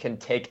 seconds, you can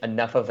take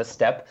enough of a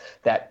step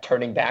that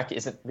turning back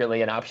isn't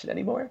really an option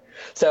anymore.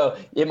 So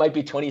it might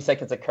be 20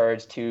 seconds of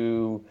courage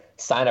to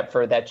sign up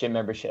for that gym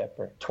membership,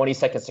 or 20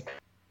 seconds of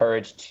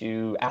courage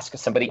to ask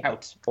somebody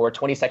out, or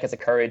 20 seconds of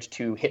courage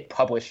to hit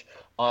publish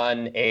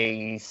on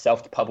a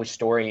self-published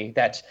story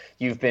that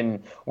you've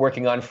been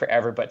working on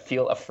forever but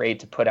feel afraid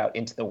to put out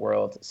into the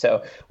world.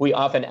 So we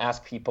often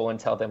ask people and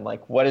tell them,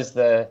 like, what is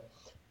the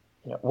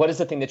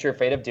thing that you're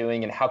afraid of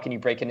doing, and how can you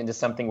break it into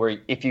something where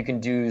if you can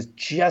do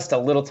just a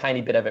little tiny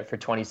bit of it for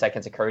 20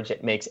 seconds of courage,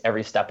 it makes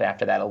every step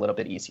after that a little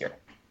bit easier.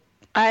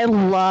 I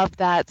love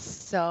that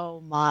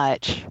so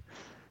much.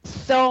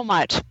 So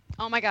much.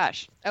 Oh my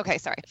gosh. Okay,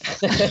 sorry.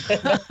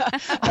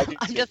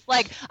 I'm just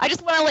like, I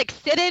just want to like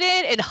sit in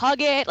it and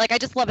hug it. Like, I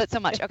just love it so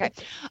much. Okay.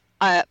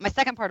 My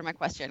second part of my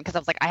question, because I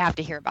was like, I have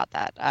to hear about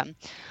that.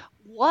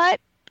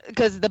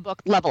 Because the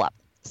book Level Up.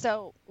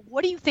 So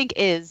what do you think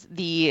is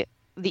the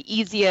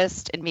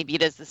easiest, and maybe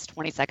it is this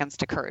 20 seconds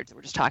to courage that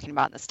we're just talking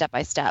about in the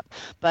step-by-step,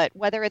 but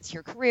whether it's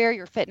your career,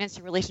 your fitness,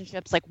 your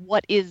relationships, like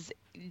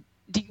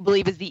do you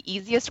believe is the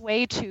easiest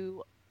way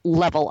to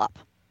level up?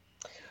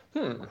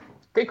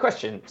 Great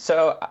question.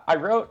 So I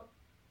wrote,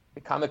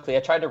 comically, I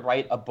tried to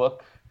write a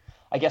book.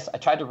 I guess I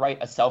tried to write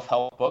a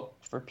self-help book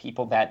for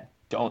people that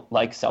don't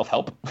like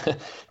self-help.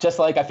 Just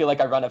like I feel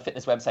like I run a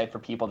fitness website for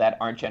people that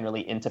aren't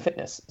generally into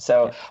fitness.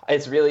 So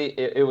it's really,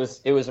 it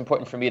was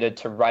important for me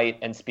to write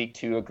and speak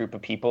to a group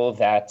of people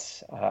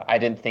that I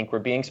didn't think were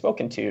being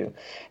spoken to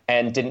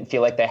and didn't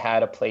feel like they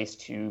had a place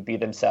to be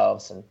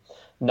themselves. And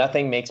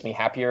nothing makes me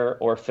happier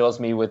or fills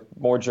me with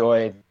more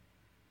joy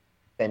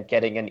than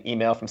getting an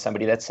email from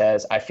somebody that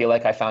says, I feel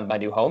like I found my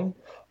new home,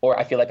 or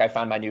I feel like I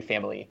found my new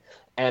family.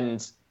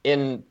 And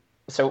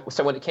so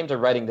when it came to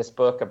writing this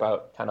book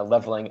about kind of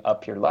leveling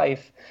up your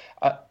life,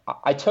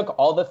 I took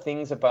all the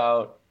things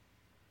about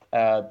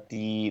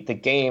the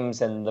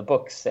games and the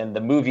books and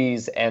the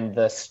movies and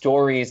the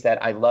stories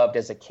that I loved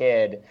as a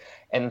kid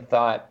and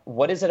thought,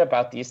 what is it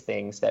about these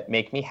things that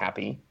make me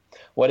happy?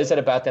 What is it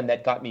about them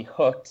that got me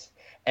hooked?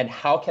 And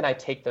how can I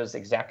take those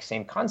exact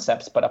same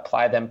concepts but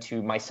apply them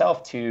to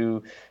myself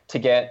to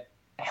get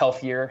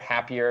healthier,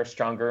 happier,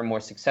 stronger, more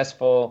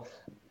successful,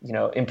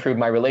 improve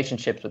my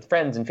relationships with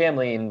friends and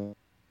family and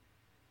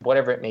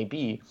whatever it may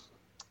be.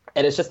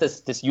 And it's just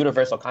this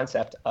universal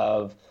concept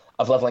of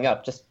leveling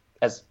up. Just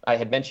as I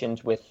had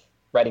mentioned with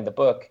writing the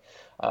book,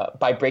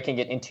 by breaking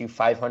it into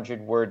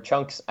 500-word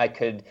chunks, I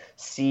could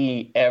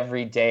see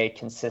everyday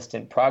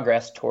consistent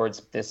progress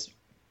towards this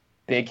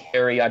big,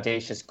 hairy,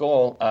 audacious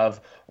goal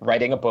of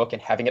writing a book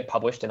and having it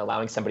published and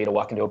allowing somebody to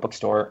walk into a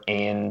bookstore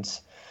and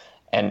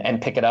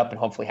pick it up and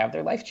hopefully have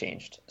their life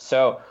changed.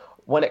 So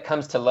when it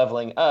comes to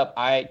leveling up,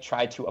 I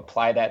try to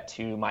apply that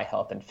to my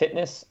health and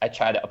fitness. I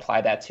try to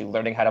apply that to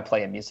learning how to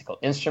play a musical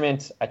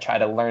instrument. I try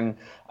to learn,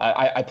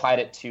 I applied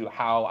it to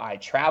how I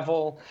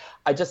travel.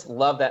 I just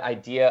love that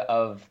idea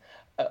of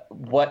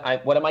what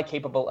am I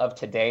capable of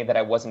today that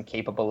I wasn't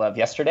capable of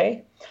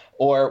yesterday?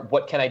 Or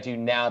what can I do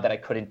now that I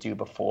couldn't do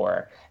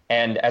before?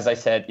 And as I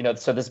said,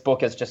 so this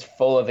book is just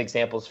full of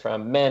examples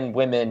from men,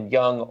 women,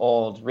 young,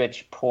 old,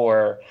 rich,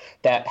 poor,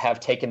 that have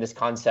taken this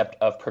concept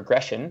of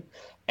progression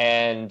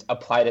and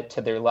applied it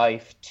to their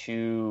life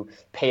to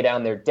pay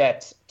down their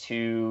debt,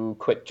 to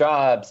quit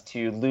jobs,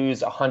 to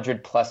lose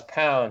 100+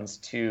 pounds,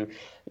 to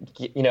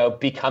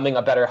becoming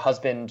a better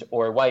husband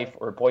or wife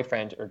or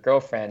boyfriend or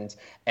girlfriend,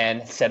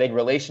 and setting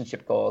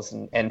relationship goals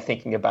and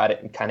thinking about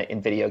it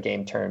in video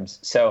game terms.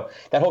 So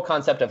that whole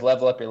concept of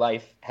level up your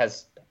life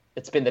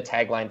it's been the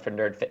tagline for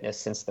Nerd Fitness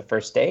since the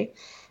first day.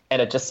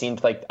 And it just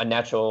seemed like a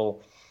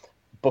natural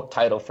book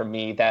title for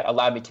me that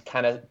allowed me to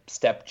kind of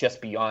step just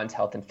beyond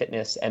health and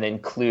fitness and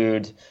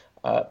include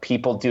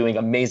people doing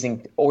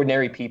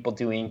ordinary people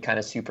doing kind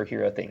of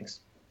superhero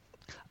things.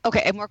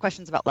 Okay, I have more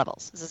questions about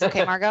levels. Is this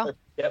okay, Margot?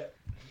 Yep.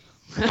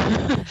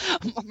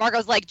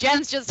 Margot's like,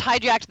 Jen's just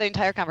hijacked the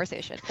entire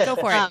conversation. Go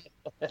for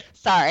it.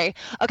 Sorry.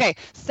 Okay,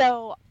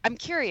 so I'm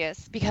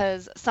curious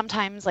because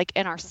sometimes, like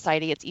in our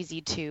society, it's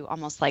easy to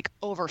almost like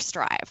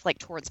overstrive, like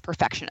towards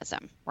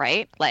perfectionism,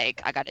 right?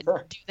 Like I got to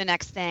do the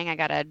next thing, I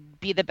got to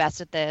be the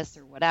best at this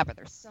or whatever.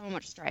 There's so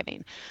much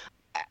striving.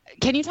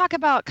 Can you talk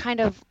about kind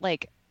of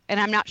like, and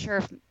I'm not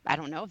sure I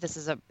don't know if this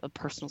is a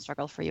personal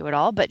struggle for you at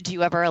all, but do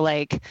you ever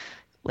like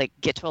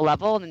get to a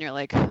level and then you're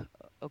like,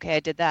 okay, I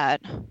did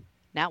that.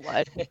 Now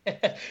what?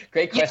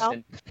 Great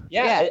question.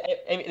 Yeah.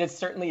 I mean, it's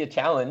certainly a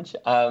challenge.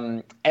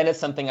 And it's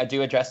something I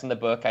do address in the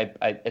book.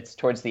 It's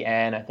towards the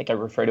end. I think I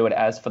refer to it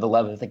as for the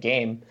love of the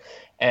game.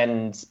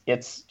 And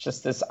it's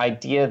just this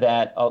idea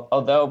that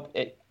although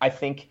I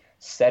think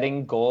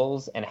setting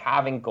goals and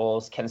having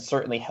goals can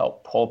certainly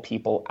help pull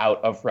people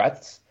out of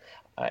ruts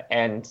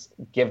and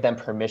give them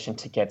permission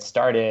to get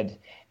started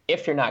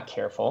if you're not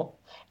careful.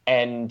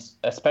 And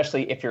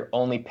especially if you're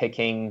only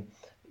picking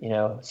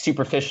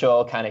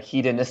superficial kind of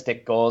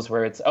hedonistic goals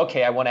where it's,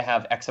 okay, I want to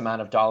have X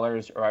amount of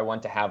dollars, or I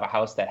want to have a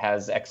house that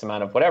has X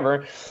amount of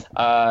whatever,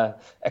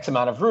 X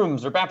amount of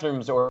rooms or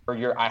bathrooms, or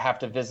I have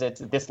to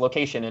visit this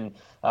location. And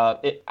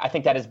I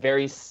think that is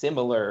very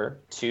similar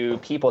to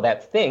people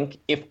that think,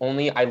 if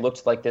only I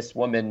looked like this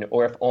woman,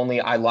 or if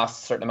only I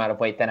lost a certain amount of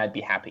weight, then I'd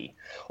be happy.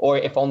 Or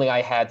if only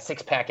I had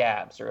 6-pack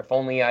abs, or if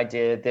only I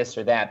did this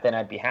or that, then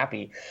I'd be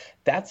happy.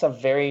 That's a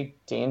very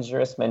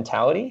dangerous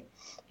mentality.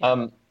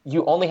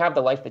 You only have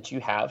the life that you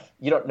have.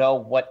 You don't know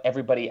what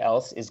everybody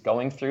else is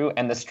going through,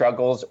 and the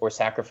struggles or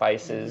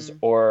sacrifices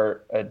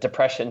or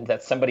depression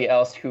that somebody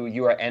else who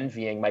you are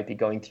envying might be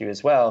going through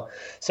as well.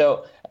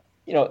 So,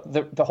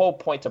 the whole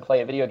point to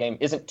play a video game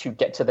isn't to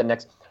get to the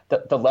next.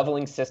 The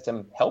leveling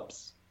system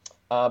helps,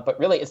 but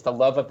really it's the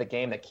love of the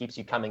game that keeps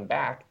you coming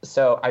back.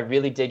 So I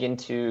really dig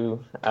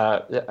into.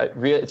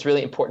 It's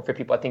really important for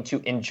people, I think, to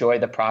enjoy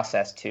the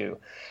process too.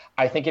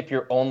 I think if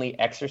you're only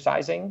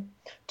exercising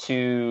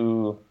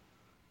to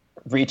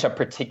reach a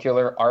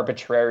particular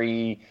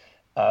arbitrary,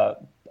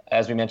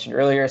 as we mentioned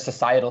earlier,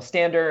 societal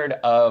standard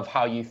of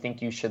how you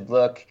think you should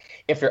look,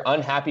 if you're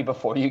unhappy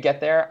before you get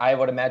there, I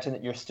would imagine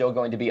that you're still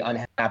going to be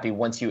unhappy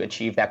once you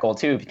achieve that goal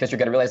too, because you're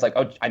going to realize, like,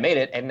 oh, I made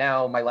it, and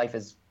now my life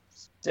is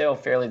still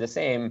fairly the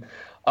same.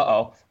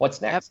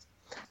 What's next?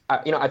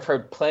 I've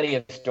heard plenty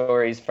of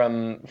stories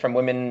from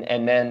women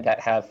and men that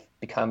have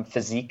become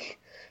physique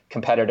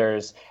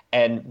competitors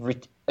and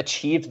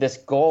achieved this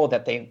goal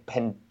that they've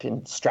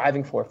been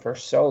striving for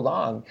so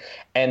long.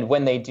 And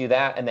when they do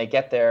that and they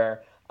get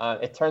there,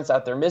 it turns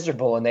out they're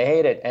miserable and they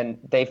hate it, and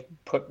they've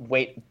put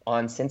weight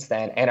on since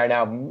then and are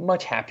now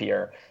much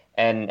happier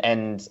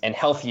and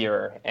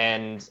healthier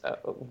and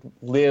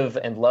live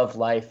and love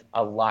life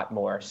a lot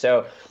more.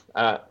 So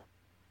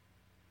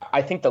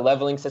I think the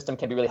leveling system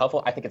can be really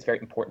helpful. I think it's very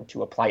important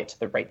to apply it to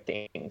the right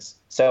things.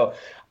 So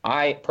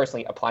I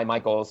personally apply my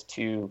goals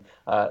to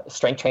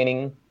strength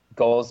training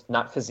goals,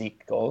 not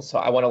physique goals. So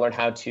I want to learn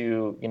how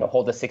to,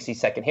 hold a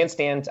 60-second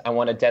handstand. I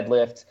want to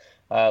deadlift,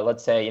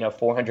 let's say,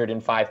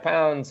 405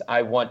 pounds.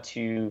 I want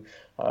to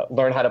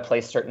learn how to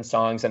play certain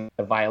songs on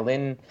the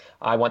violin.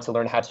 I want to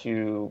learn how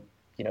to,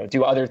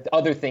 do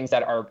other things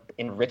that are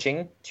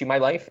enriching to my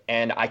life,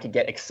 and I could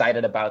get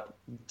excited about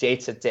day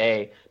to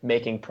day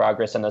making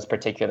progress on those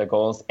particular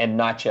goals and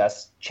not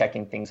just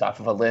checking things off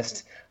of a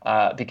list.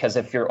 Because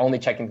if you're only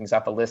checking things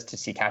off a list to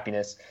seek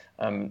happiness,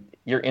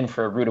 you're in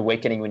for a rude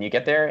awakening when you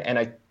get there. And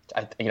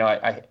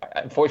I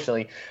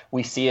unfortunately,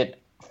 we see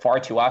it far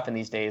too often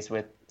these days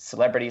with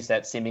celebrities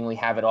that seemingly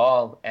have it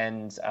all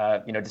and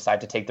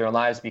decide to take their own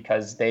lives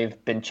because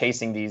they've been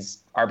chasing these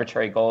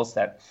arbitrary goals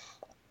that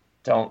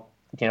don't.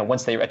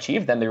 Once they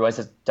achieve them, they realize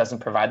it doesn't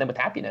provide them with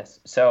happiness.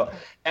 So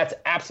that's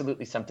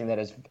absolutely something that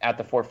is at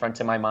the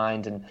forefront of my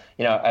mind. And,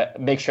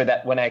 make sure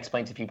that when I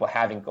explain to people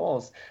having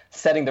goals,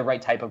 setting the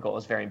right type of goal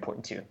is very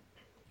important too.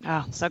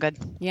 Oh, so good.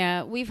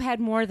 Yeah, we've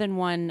had more than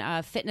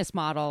one fitness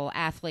model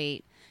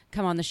athlete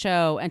come on the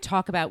show and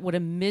talk about what a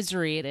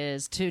misery it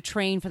is to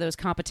train for those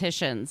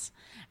competitions.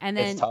 And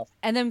then, it's tough.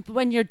 And then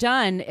when you're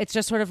done, it's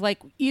just sort of like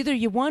either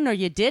you won or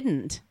you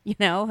didn't,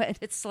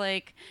 it's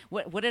like,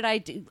 what did I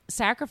do?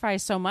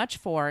 Sacrifice so much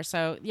for?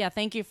 So yeah,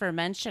 thank you for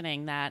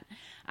mentioning that.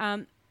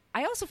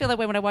 I also feel that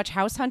way when I watch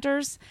House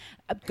Hunters,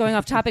 going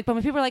off topic, but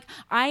when people are like,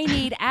 I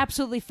need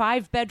absolutely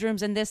 5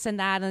 bedrooms and this and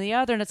that and the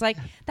other. And it's like,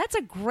 that's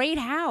a great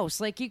house.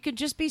 Like, you could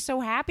just be so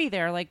happy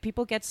there. Like,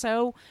 people get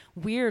so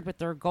weird with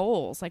their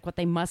goals, like what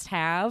they must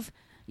have,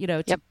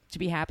 to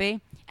be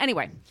happy.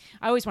 Anyway,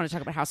 I always want to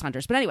talk about House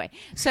Hunters. But anyway,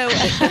 so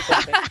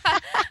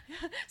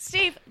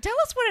Steve, tell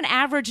us what an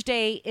average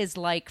day is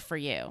like for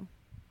you.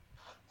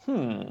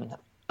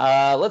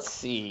 Let's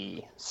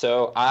see.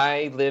 So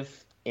I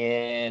live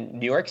in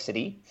New York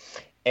City,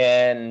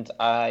 and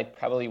I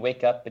probably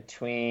wake up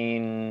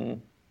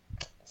between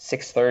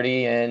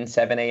 6:30 and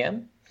 7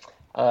 a.m.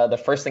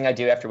 The first thing I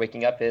do after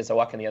waking up is I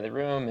walk in the other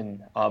room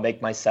and I'll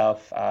make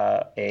myself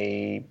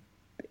a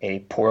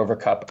pour-over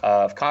cup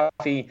of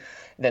coffee,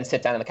 then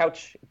sit down on the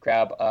couch,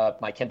 grab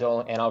my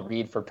Kindle, and I'll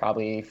read for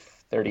probably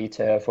 30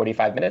 to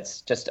 45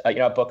 minutes, just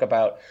a book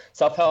about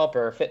self-help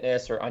or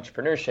fitness or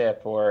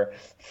entrepreneurship or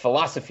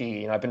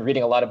philosophy. I've been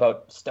reading a lot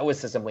about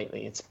Stoicism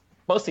lately. It's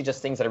mostly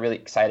just things that are really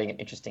exciting and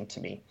interesting to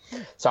me.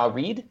 So I'll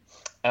read,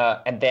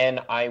 and then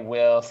I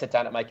will sit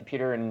down at my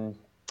computer and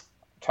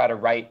try to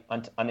write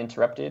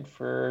uninterrupted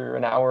for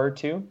an hour or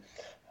two,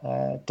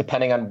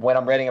 depending on what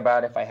I'm writing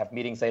about. If I have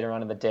meetings later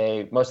on in the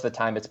day, most of the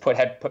time it's put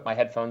my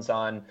headphones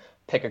on,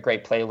 pick a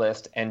great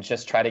playlist, and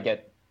just try to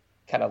get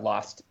kind of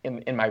lost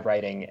in my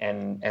writing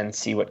and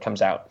see what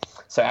comes out.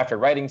 So after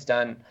writing's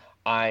done,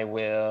 I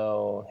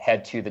will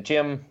head to the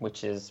gym,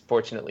 which is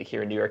fortunately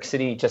here in New York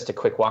City, just a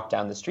quick walk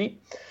down the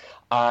street.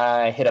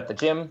 I hit up the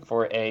gym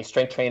for a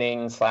strength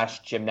training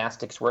 /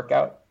 gymnastics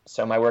workout.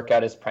 So my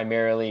workout is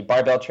primarily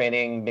barbell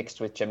training mixed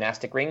with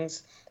gymnastic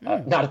rings,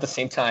 not at the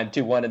same time,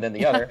 do one and then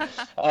the other.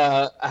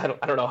 I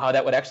don't know how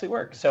that would actually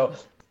work. So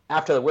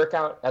After the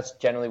workout, that's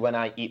generally when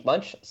I eat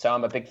lunch. So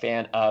I'm a big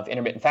fan of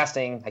intermittent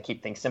fasting. I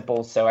keep things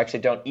simple. So I actually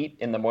don't eat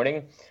in the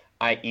morning.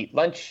 I eat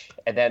lunch,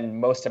 and then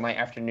most of my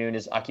afternoon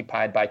is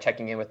occupied by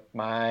checking in with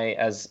my,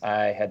 as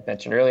I had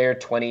mentioned earlier,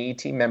 20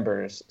 team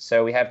members.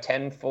 So we have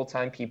 10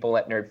 full-time people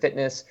at Nerd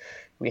Fitness.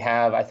 We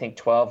have, I think,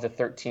 12 to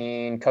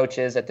 13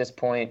 coaches at this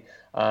point.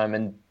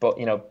 And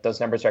those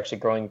numbers are actually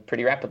growing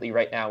pretty rapidly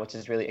right now, which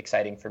is really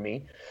exciting for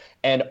me.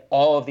 And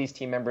all of these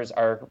team members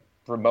are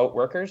remote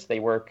workers. They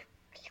work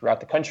throughout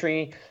the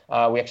country.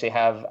 We actually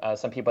have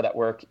some people that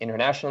work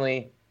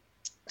internationally.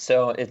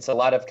 So it's a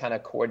lot of kind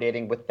of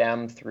coordinating with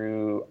them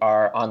through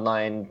our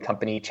online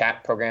company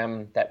chat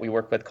program that we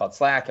work with called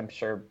Slack. I'm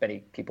sure many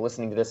people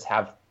listening to this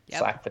have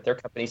Slack with their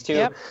companies too.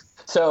 Yep.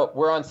 So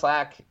we're on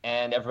Slack,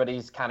 and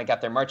everybody's kind of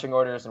got their marching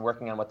orders and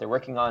working on what they're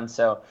working on.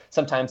 So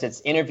sometimes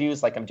it's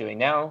interviews like I'm doing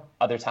now.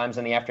 Other times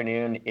in the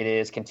afternoon, it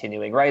is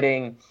continuing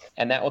writing,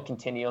 and that will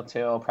continue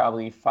till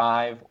probably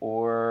 5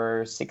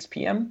 or 6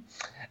 p.m.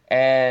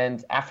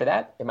 And after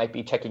that, it might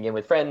be checking in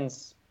with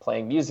friends,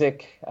 playing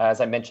music. As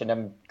I mentioned,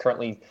 I'm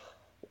currently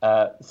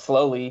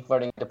slowly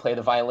learning to play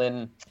the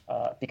violin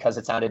because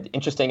it sounded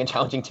interesting and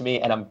challenging to me,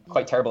 and I'm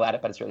quite terrible at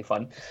it, but it's really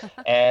fun.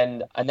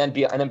 and then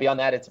beyond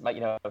that, it's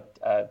my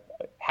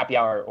happy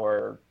hour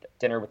or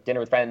dinner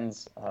with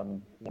friends,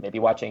 maybe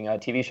watching a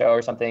TV show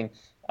or something.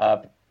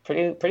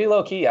 Pretty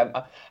low key.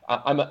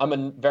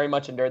 I'm very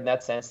much a nerd in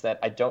that sense that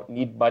I don't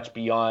need much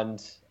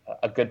beyond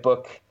a good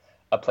book,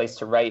 a place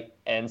to write,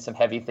 and some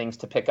heavy things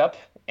to pick up.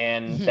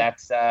 And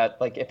that's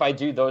like if I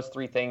do those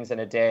 3 things in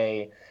a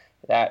day,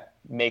 that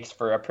makes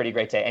for a pretty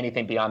great day.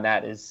 Anything beyond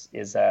that is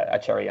a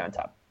cherry on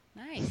top.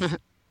 Nice.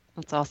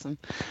 That's awesome.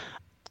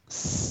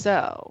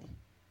 So,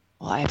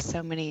 well, I have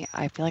so many.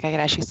 I feel like I could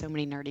ask you so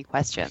many nerdy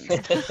questions.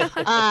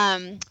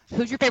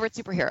 Who's your favorite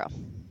superhero?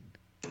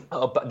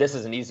 Oh, but this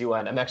is an easy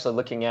one. I'm actually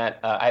looking at,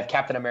 I have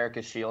Captain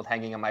America's shield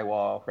hanging on my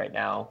wall right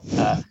now.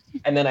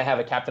 And then I have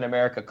a Captain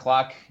America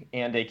clock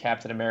and a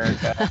Captain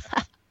America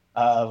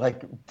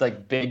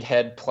like big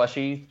head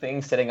plushie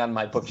thing sitting on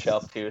my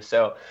bookshelf too.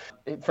 So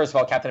first of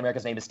all, Captain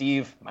America's name is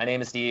Steve. My name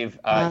is Steve.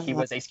 He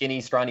was a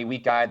skinny, scrawny,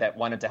 weak guy that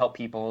wanted to help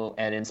people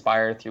and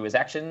inspire through his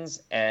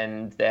actions.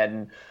 And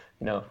then,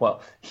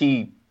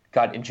 he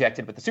got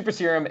injected with the super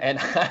serum, and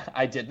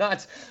I did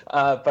not.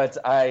 But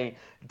I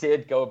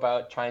did go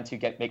about trying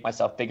to make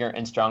myself bigger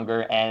and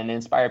stronger and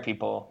inspire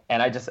people.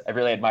 And I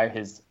really admire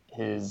his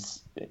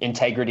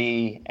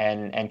integrity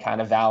and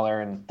kind of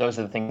valor, and those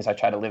are the things I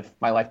try to live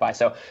my life by.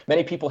 So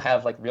many people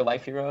have like real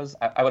life heroes.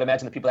 I would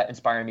imagine the people that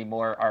inspire me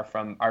more are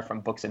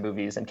from books and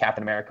movies, and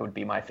Captain America would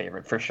be my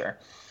favorite for sure.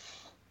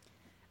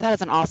 That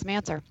is an awesome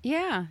answer.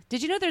 Yeah.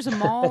 Did you know there's a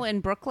mall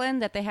in Brooklyn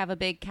that they have a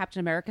big Captain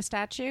America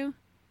statue?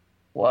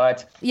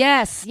 What?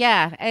 Yes.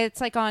 Yeah. It's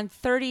like on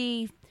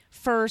 31st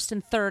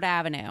and 3rd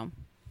Avenue.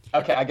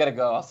 Okay, I gotta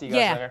go. I'll see you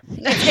guys later.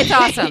 It's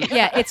awesome.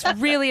 Yeah, it's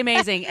really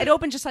amazing. It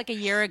opened just like a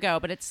year ago,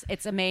 but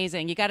it's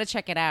amazing. You got to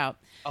check it out.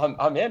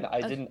 I'm in.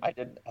 I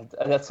did.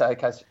 That's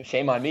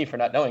shame on me for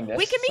not knowing this.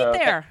 We can meet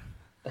there.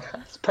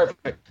 It's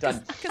perfect.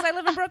 Done. Because I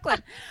live in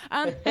Brooklyn.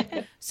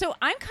 So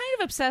I'm kind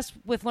of obsessed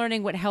with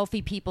learning what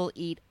healthy people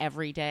eat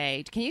every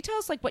day. Can you tell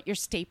us like what your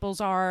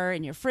staples are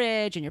in your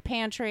fridge and your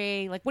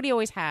pantry? Like what do you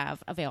always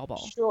have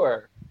available?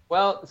 Sure.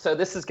 Well, so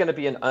this is going to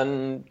be an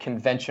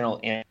unconventional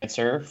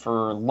answer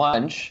for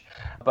lunch,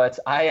 but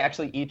I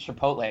actually eat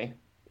Chipotle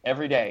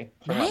every day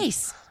for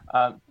nice.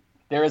 lunch.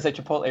 There is a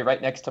Chipotle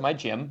right next to my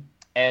gym,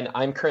 and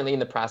I'm currently in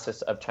the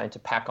process of trying to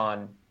pack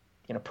on,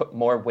 put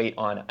more weight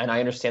on. And I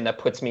understand that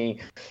puts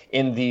me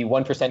in the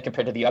 1%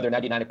 compared to the other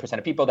 99%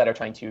 of people that are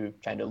trying to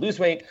lose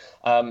weight.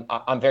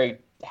 I'm very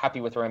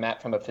happy with where I'm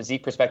at from a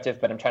physique perspective,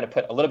 but I'm trying to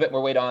put a little bit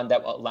more weight on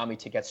that will allow me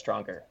to get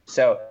stronger.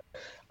 So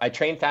I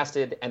train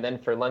fasted, and then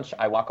for lunch,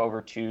 I walk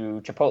over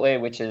to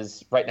Chipotle, which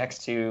is right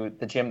next to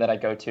the gym that I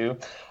go to.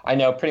 I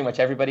know pretty much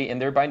everybody in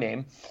there by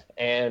name,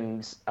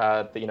 and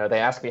they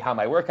ask me how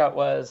my workout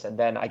was, and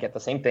then I get the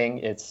same thing.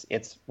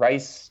 It's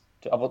rice,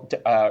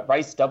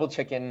 double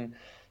chicken,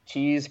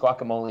 cheese,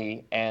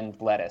 guacamole, and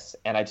lettuce,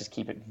 and I just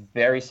keep it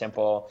very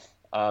simple.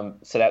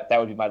 So that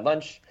would be my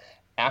lunch.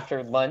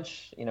 After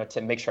lunch,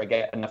 to make sure I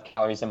get enough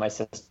calories in my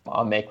system,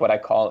 I'll make what I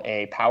call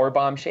a power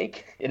bomb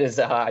shake. It is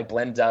I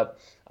blend up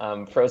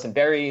frozen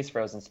berries,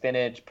 frozen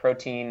spinach,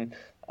 protein,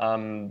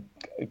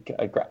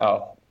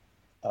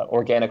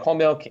 organic whole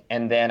milk,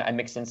 and then I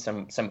mix in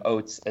some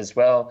oats as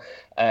well,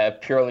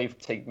 purely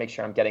to make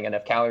sure I'm getting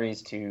enough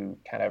calories to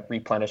kind of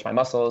replenish my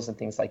muscles and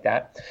things like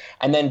that.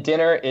 And then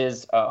dinner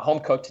is home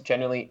cooked.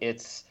 Generally,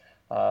 it's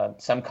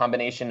some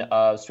combination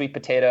of sweet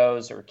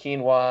potatoes or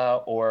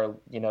quinoa or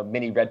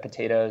mini red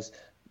potatoes,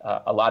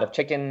 a lot of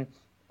chicken,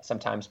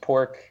 sometimes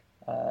pork,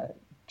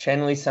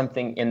 generally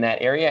something in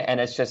that area, and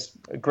it's just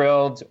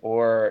grilled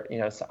or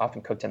it's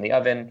often cooked in the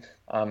oven,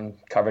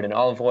 covered in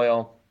olive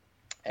oil.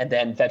 And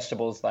then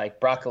vegetables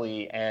like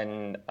broccoli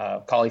and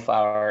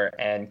cauliflower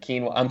and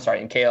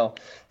and kale,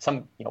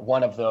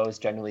 one of those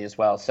generally as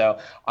well. So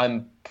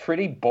I'm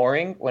pretty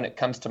boring when it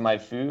comes to my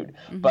food,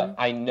 but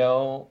I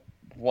know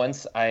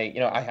once I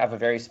have a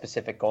very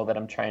specific goal that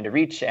I'm trying to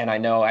reach, and I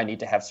know I need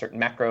to have certain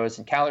macros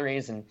and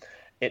calories, and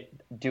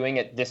doing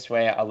it this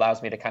way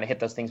allows me to kind of hit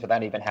those things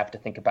without even having to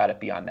think about it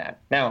beyond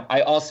that. Now,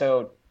 I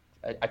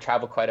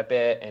travel quite a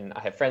bit, and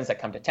I have friends that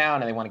come to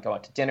town and they want to go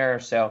out to dinner.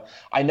 So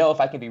I know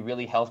if I can be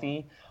really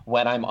healthy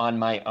when I'm on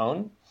my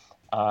own,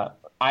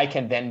 I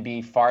can then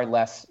be far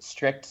less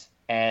strict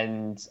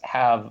and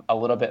have a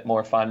little bit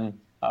more fun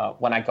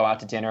when I go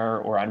out to dinner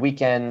or on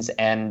weekends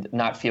and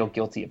not feel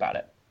guilty about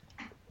it.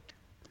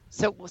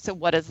 So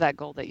what is that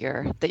goal that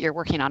you're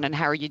working on, and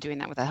how are you doing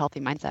that with a healthy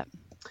mindset?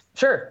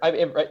 Sure.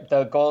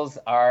 The goals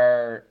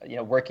are,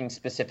 working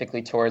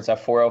specifically towards a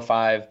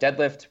 405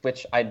 deadlift,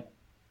 which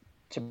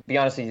to be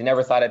honest with you,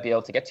 never thought I'd be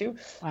able to get to.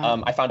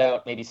 Wow. I found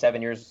out maybe 7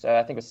 years,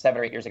 I think it was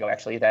 7 or 8 years ago,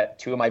 actually, that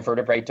 2 of my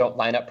vertebrae don't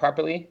line up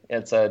properly.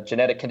 It's a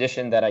genetic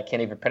condition that I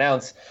can't even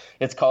pronounce.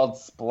 It's called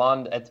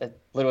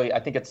literally,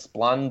 I think it's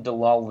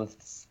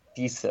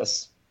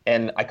spondylolisthesis.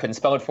 And I couldn't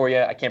spell it for you.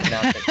 I can't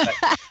pronounce it. But,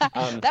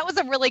 that was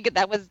a really good.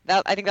 I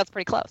think that's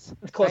pretty close.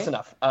 Close right?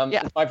 enough.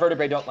 Yeah. My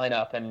vertebrae don't line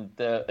up, and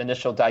the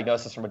initial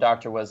diagnosis from a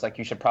doctor was like,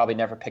 you should probably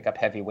never pick up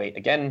heavy weight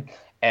again.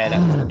 And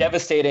it was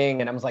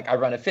devastating. And I was like, I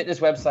run a fitness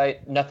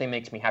website. Nothing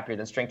makes me happier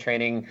than strength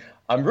training.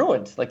 I'm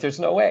ruined. Like, there's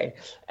no way.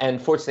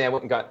 And fortunately, I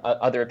went and got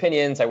other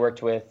opinions. I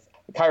worked with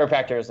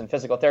chiropractors and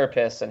physical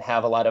therapists, and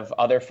have a lot of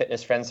other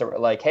fitness friends that were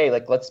like, hey,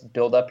 let's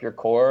build up your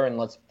core and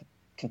let's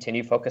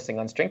continue focusing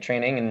on strength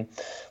training, and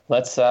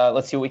let's see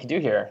what we can do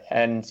here.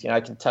 And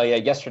I can tell you,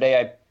 yesterday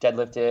I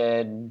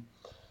deadlifted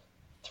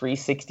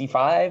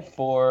 365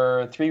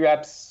 for 3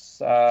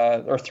 reps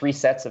or 3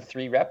 sets of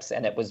 3 reps,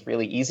 and it was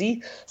really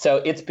easy. So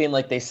it's been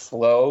like this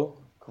slow,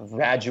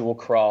 gradual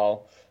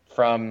crawl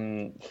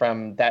from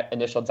that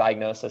initial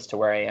diagnosis to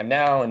where I am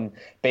now. And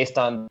based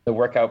on the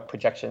workout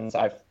projections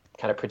I've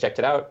kind of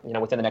projected out,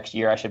 within the next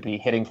year, I should be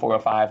hitting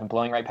 405 and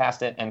blowing right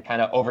past it, and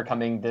kind of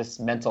overcoming this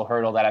mental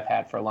hurdle that I've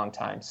had for a long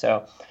time.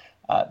 So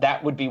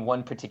that would be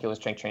one particular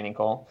strength training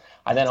goal.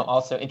 I then am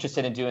also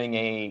interested in doing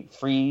a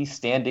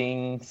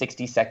freestanding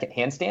 60-second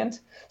handstand.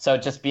 So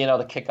just being able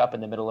to kick up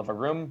in the middle of a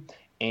room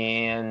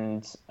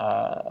and,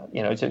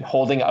 just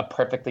holding a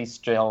perfectly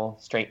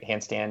straight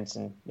handstand,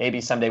 and maybe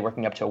someday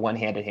working up to a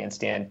one-handed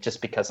handstand,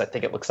 just because I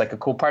think it looks like a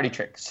cool party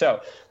trick. So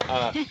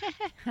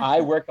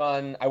I work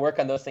on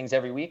those things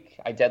every week.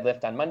 I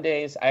deadlift on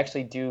Mondays. I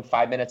actually do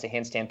 5 minutes of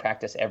handstand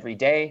practice every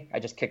day. I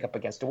just kick up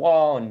against a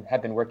wall, and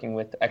have been working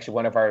with actually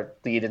one of our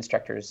lead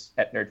instructors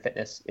at Nerd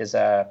Fitness is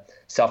a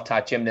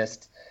self-taught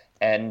gymnast,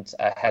 and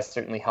has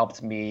certainly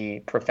helped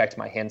me perfect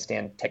my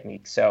handstand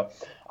technique. So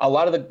a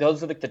lot of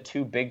those are like the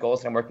 2 big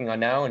goals that I'm working on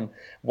now. And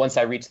once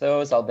I reach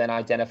those, I'll then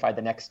identify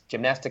the next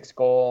gymnastics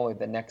goal or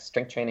the next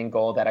strength training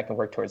goal that I can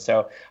work towards.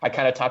 So I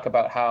kind of talk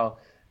about how,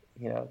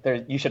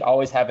 you should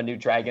always have a new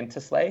dragon to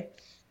slay.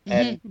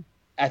 And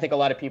I think a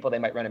lot of people, they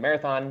might run a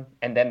marathon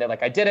and then they're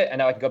like, I did it, and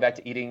now I can go back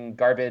to eating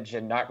garbage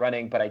and not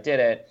running, but I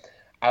did it.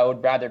 I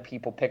would rather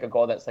people pick a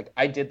goal that's like,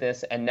 I did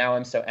this and now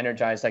I'm so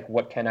energized, like,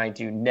 what can I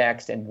do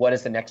next, and what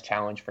is the next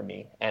challenge for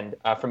me? And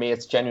for me,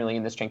 it's generally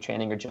in the strength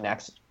training or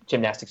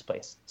gymnastics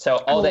place. So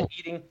all that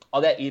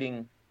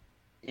eating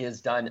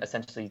is done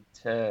essentially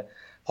to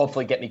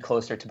hopefully get me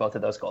closer to both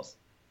of those goals.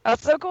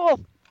 That's so cool.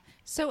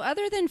 So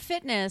other than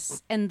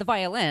fitness and the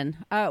violin,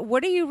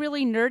 what are you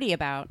really nerdy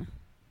about?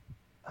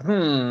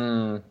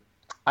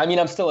 I mean,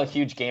 I'm still a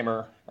huge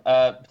gamer.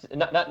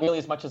 Not nearly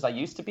as much as I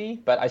used to be,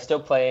 but I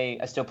still play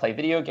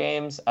video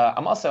games.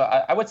 I'm also,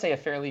 I would say,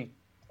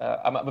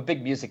 I'm a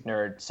big music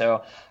nerd.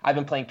 So I've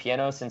been playing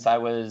piano since I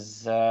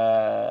was,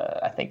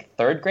 I think,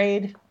 3rd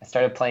grade. I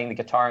started playing the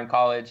guitar in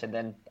college, and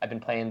then I've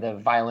been playing the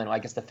violin, or I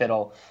guess the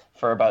fiddle,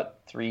 for about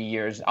 3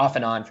 years, off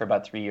and on for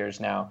about 3 years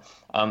now.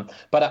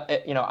 But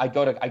I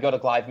go to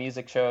live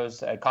music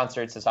shows,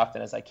 concerts as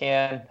often as I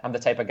can. I'm the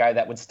type of guy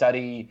that would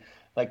study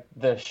like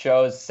the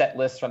show's set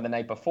list from the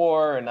night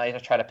before, and I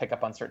try to pick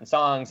up on certain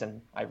songs,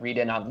 and I read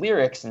in on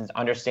lyrics and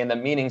understand the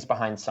meanings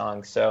behind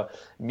songs. So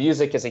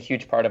music is a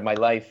huge part of my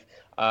life.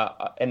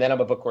 And then I'm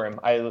a bookworm.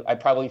 I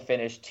probably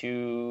finish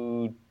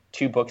two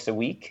books a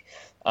week.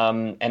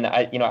 And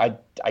I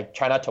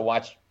try not to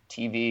watch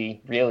TV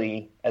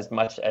really as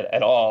much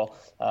at all.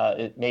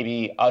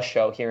 Maybe a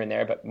show here and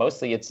there, but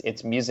mostly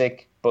it's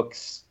music,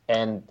 books,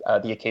 and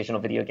the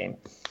occasional video game.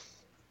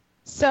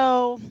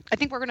 So I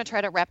think we're going to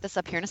try to wrap this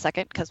up here in a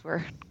second, because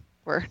we're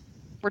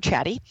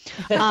chatty.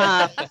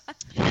 I'd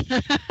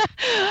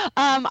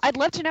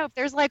love to know if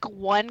there's like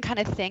one kind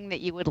of thing that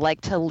you would like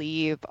to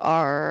leave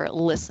our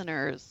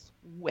listeners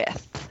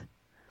with.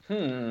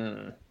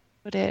 I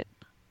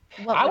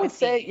would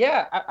say,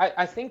 yeah,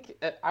 I think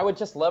I would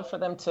just love for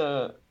them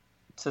to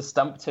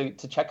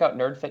check out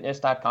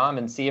nerdfitness.com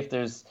and see if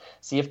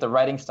the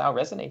writing style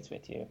resonates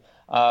with you.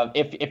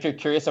 If you're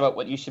curious about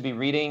what you should be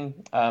reading,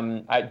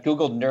 I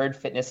Googled Nerd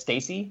Fitness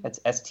Stacy. That's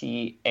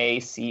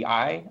Staci.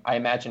 I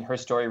imagine her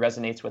story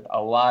resonates with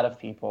a lot of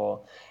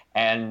people.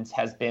 and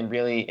has been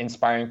really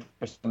inspiring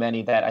for so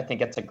many that I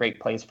think it's a great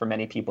place for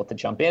many people to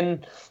jump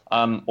in.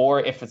 Or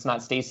if it's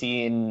not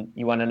Stacy and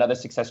you want another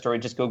success story,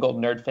 just Google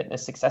Nerd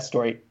Fitness success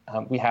story.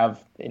 We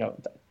have,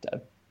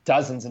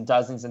 dozens and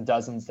dozens and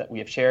dozens that we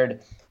have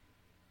shared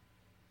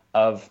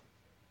of,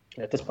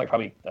 at this point,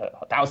 probably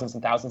thousands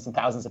and thousands and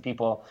thousands of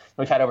people.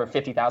 We've had over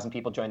 50,000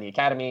 people join the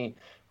Academy.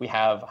 We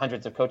have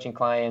hundreds of coaching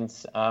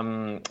clients.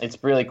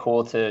 It's really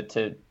cool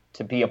to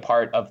be a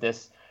part of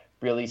this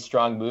really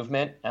strong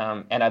movement.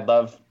 And I'd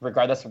love,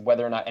 regardless of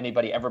whether or not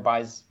anybody ever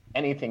buys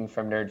anything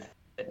from Nerd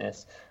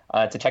Fitness,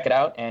 to check it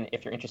out. And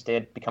if you're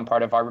interested, become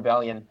part of our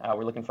rebellion.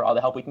 We're looking for all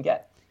the help we can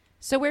get.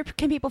 So where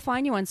can people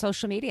find you on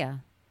social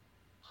media?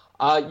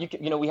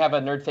 We have a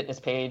Nerd Fitness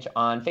page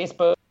on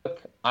Facebook.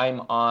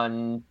 I'm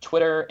on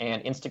Twitter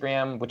and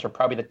Instagram, which are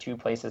probably the two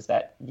places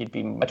that you'd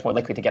be much more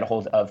likely to get a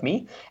hold of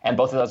me. And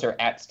both of those are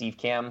at Steve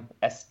Kamb,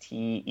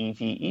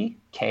 SteveKamb.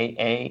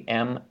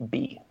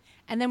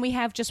 And then we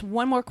have just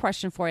one more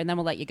question for you, and then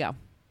we'll let you go.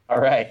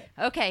 All right.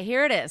 Okay,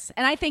 here it is.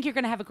 And I think you're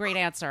going to have a great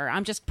answer.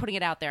 I'm just putting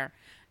it out there.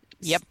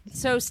 Yep.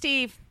 So,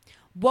 Steve,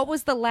 what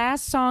was the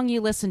last song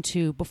you listened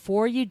to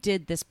before you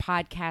did this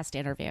podcast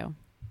interview?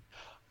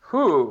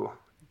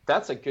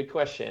 That's a good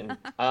question.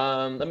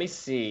 Let me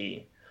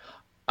see.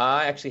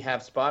 I actually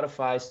have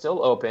Spotify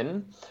still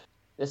open.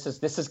 This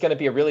is going to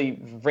be a really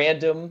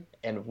random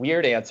and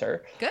weird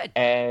answer. Good.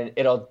 And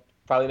it'll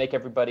probably make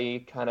everybody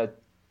kind of,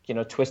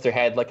 twist their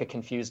head like a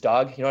confused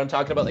dog. You know what I'm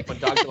talking about? Like when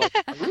dogs are like,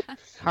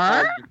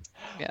 huh?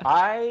 Yeah.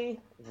 I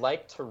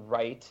like to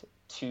write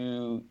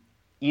to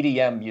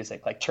EDM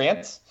music, like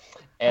trance.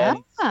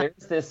 And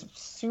there's this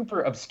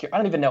super obscure, I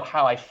don't even know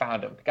how I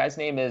found him. The guy's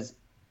name is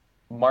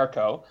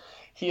Marco.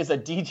 He is a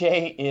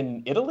DJ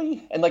in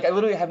Italy, and I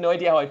literally have no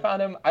idea how I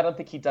found him. I don't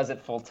think he does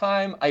it full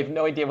time. I have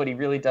no idea what he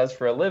really does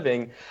for a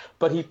living,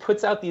 but he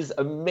puts out these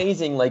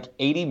amazing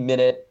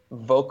 80-minute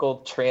vocal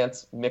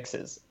trance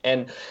mixes.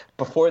 And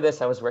before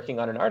this, I was working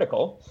on an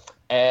article,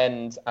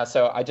 and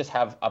so I just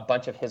have a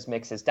bunch of his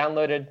mixes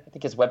downloaded. I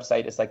think his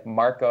website is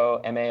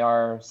Marco,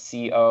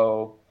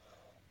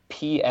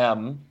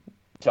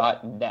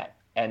 MarcoPM.net,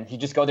 and you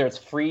just go there. It's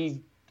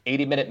free.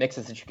 80-minute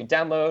mixes that you can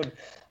download,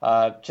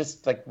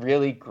 just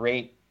really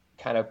great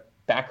kind of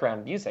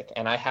background music.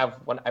 And I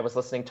was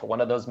listening to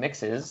one of those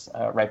mixes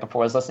right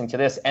before I was listening to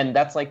this, and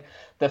that's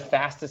the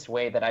fastest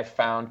way that I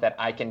found that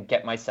I can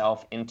get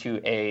myself into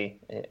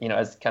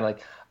as kind of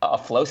a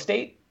flow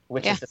state,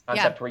 which is this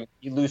concept where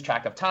you lose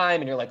track of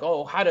time and you're like,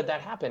 oh, how did that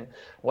happen?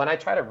 When I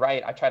try to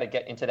write, I try to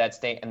get into that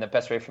state, and the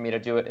best way for me to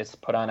do it is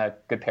put on a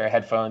good pair of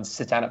headphones,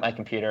 sit down at my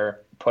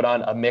computer, put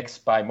on a mix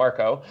by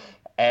Marco,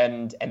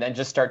 and then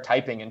just start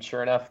typing. And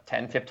sure enough,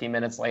 10, 15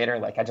 minutes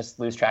later, I just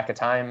lose track of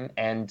time,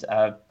 and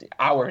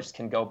hours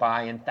can go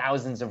by and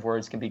thousands of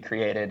words can be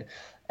created.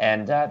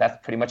 And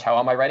that's pretty much how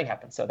all my writing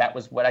happened. So that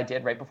was what I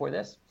did right before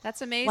this.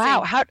 That's amazing.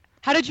 Wow. How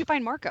did you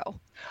find Marco?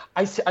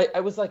 I was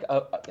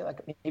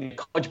maybe a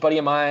college buddy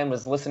of mine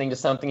was listening to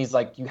something. He's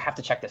like, you have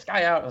to check this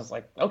guy out. I was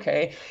like,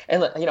 okay.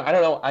 And I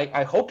don't know.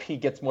 I hope he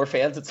gets more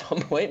fans at some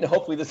point, and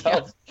hopefully this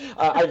helps.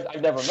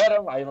 I've never met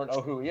him. I don't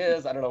know who he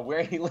is. I don't know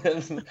where he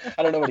lives.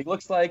 I don't know what he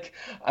looks like.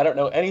 I don't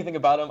know anything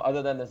about him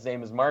other than his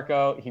name is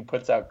Marco. He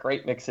puts out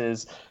great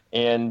mixes,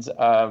 and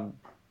so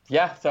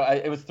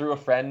it was through a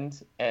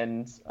friend,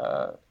 and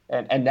now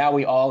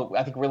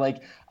I think we're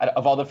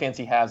of all the fans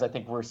he has, I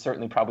think we're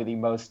certainly probably the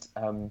most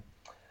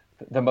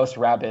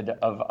rabid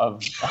of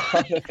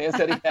the fans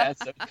that he has.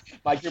 So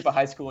my group of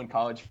high school and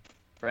college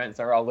friends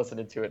are all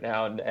listening to it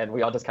now, and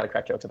we all just kind of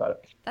crack jokes about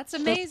it. That's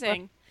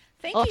amazing.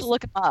 We'll have to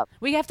look him up.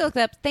 We have to look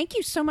it up. Thank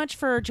you so much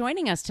for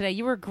joining us today.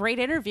 You were a great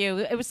interview.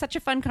 It was such a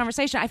fun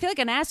conversation. I feel like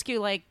I can ask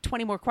you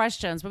 20 more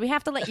questions, but we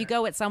have to let you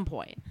go at some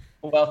point.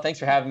 Well, thanks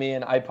for having me.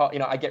 And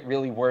I get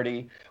really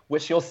wordy,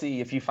 which you'll see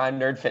if you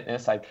find Nerd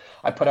Fitness. I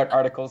put out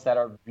articles that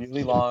are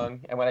really long.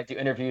 And when I do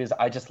interviews,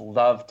 I just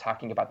love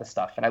talking about this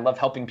stuff. And I love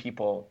helping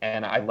people.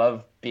 And I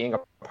love being a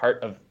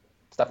part of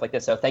stuff like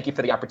this. So thank you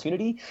for the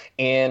opportunity.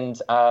 And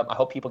I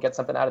hope people get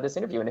something out of this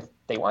interview. And if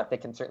they want, they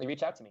can certainly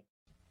reach out to me.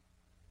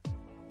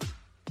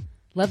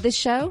 Love this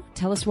show?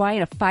 Tell us why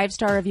in a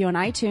 5-star review on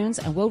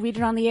iTunes, and we'll read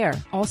it on the air.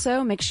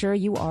 Also, make sure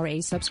you are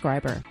a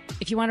subscriber.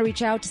 If you want to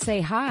reach out to say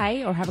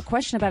hi or have a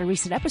question about a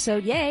recent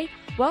episode, yay,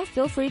 well,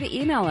 feel free to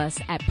email us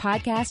at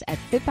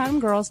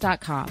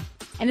podcast@fitbottomgirls.com.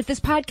 And if this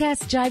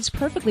podcast jives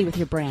perfectly with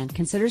your brand,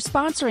 consider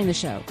sponsoring the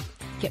show.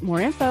 Get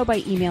more info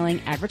by emailing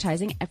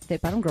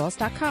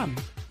advertising@fitbottomgirls.com.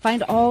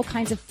 Find all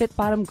kinds of Fit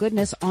Bottom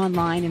goodness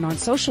online and on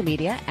social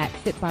media at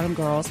Fit Bottom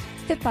Girls,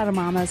 Fit Bottom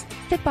Mamas,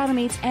 Fit Bottom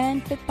Eats,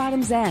 and Fit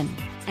Bottom Zen.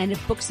 And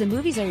if books and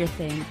movies are your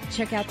thing,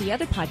 check out the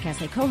other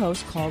podcast I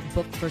co-host called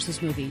Book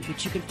versus Movie,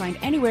 which you can find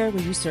anywhere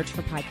where you search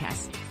for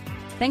podcasts.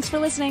 Thanks for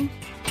listening.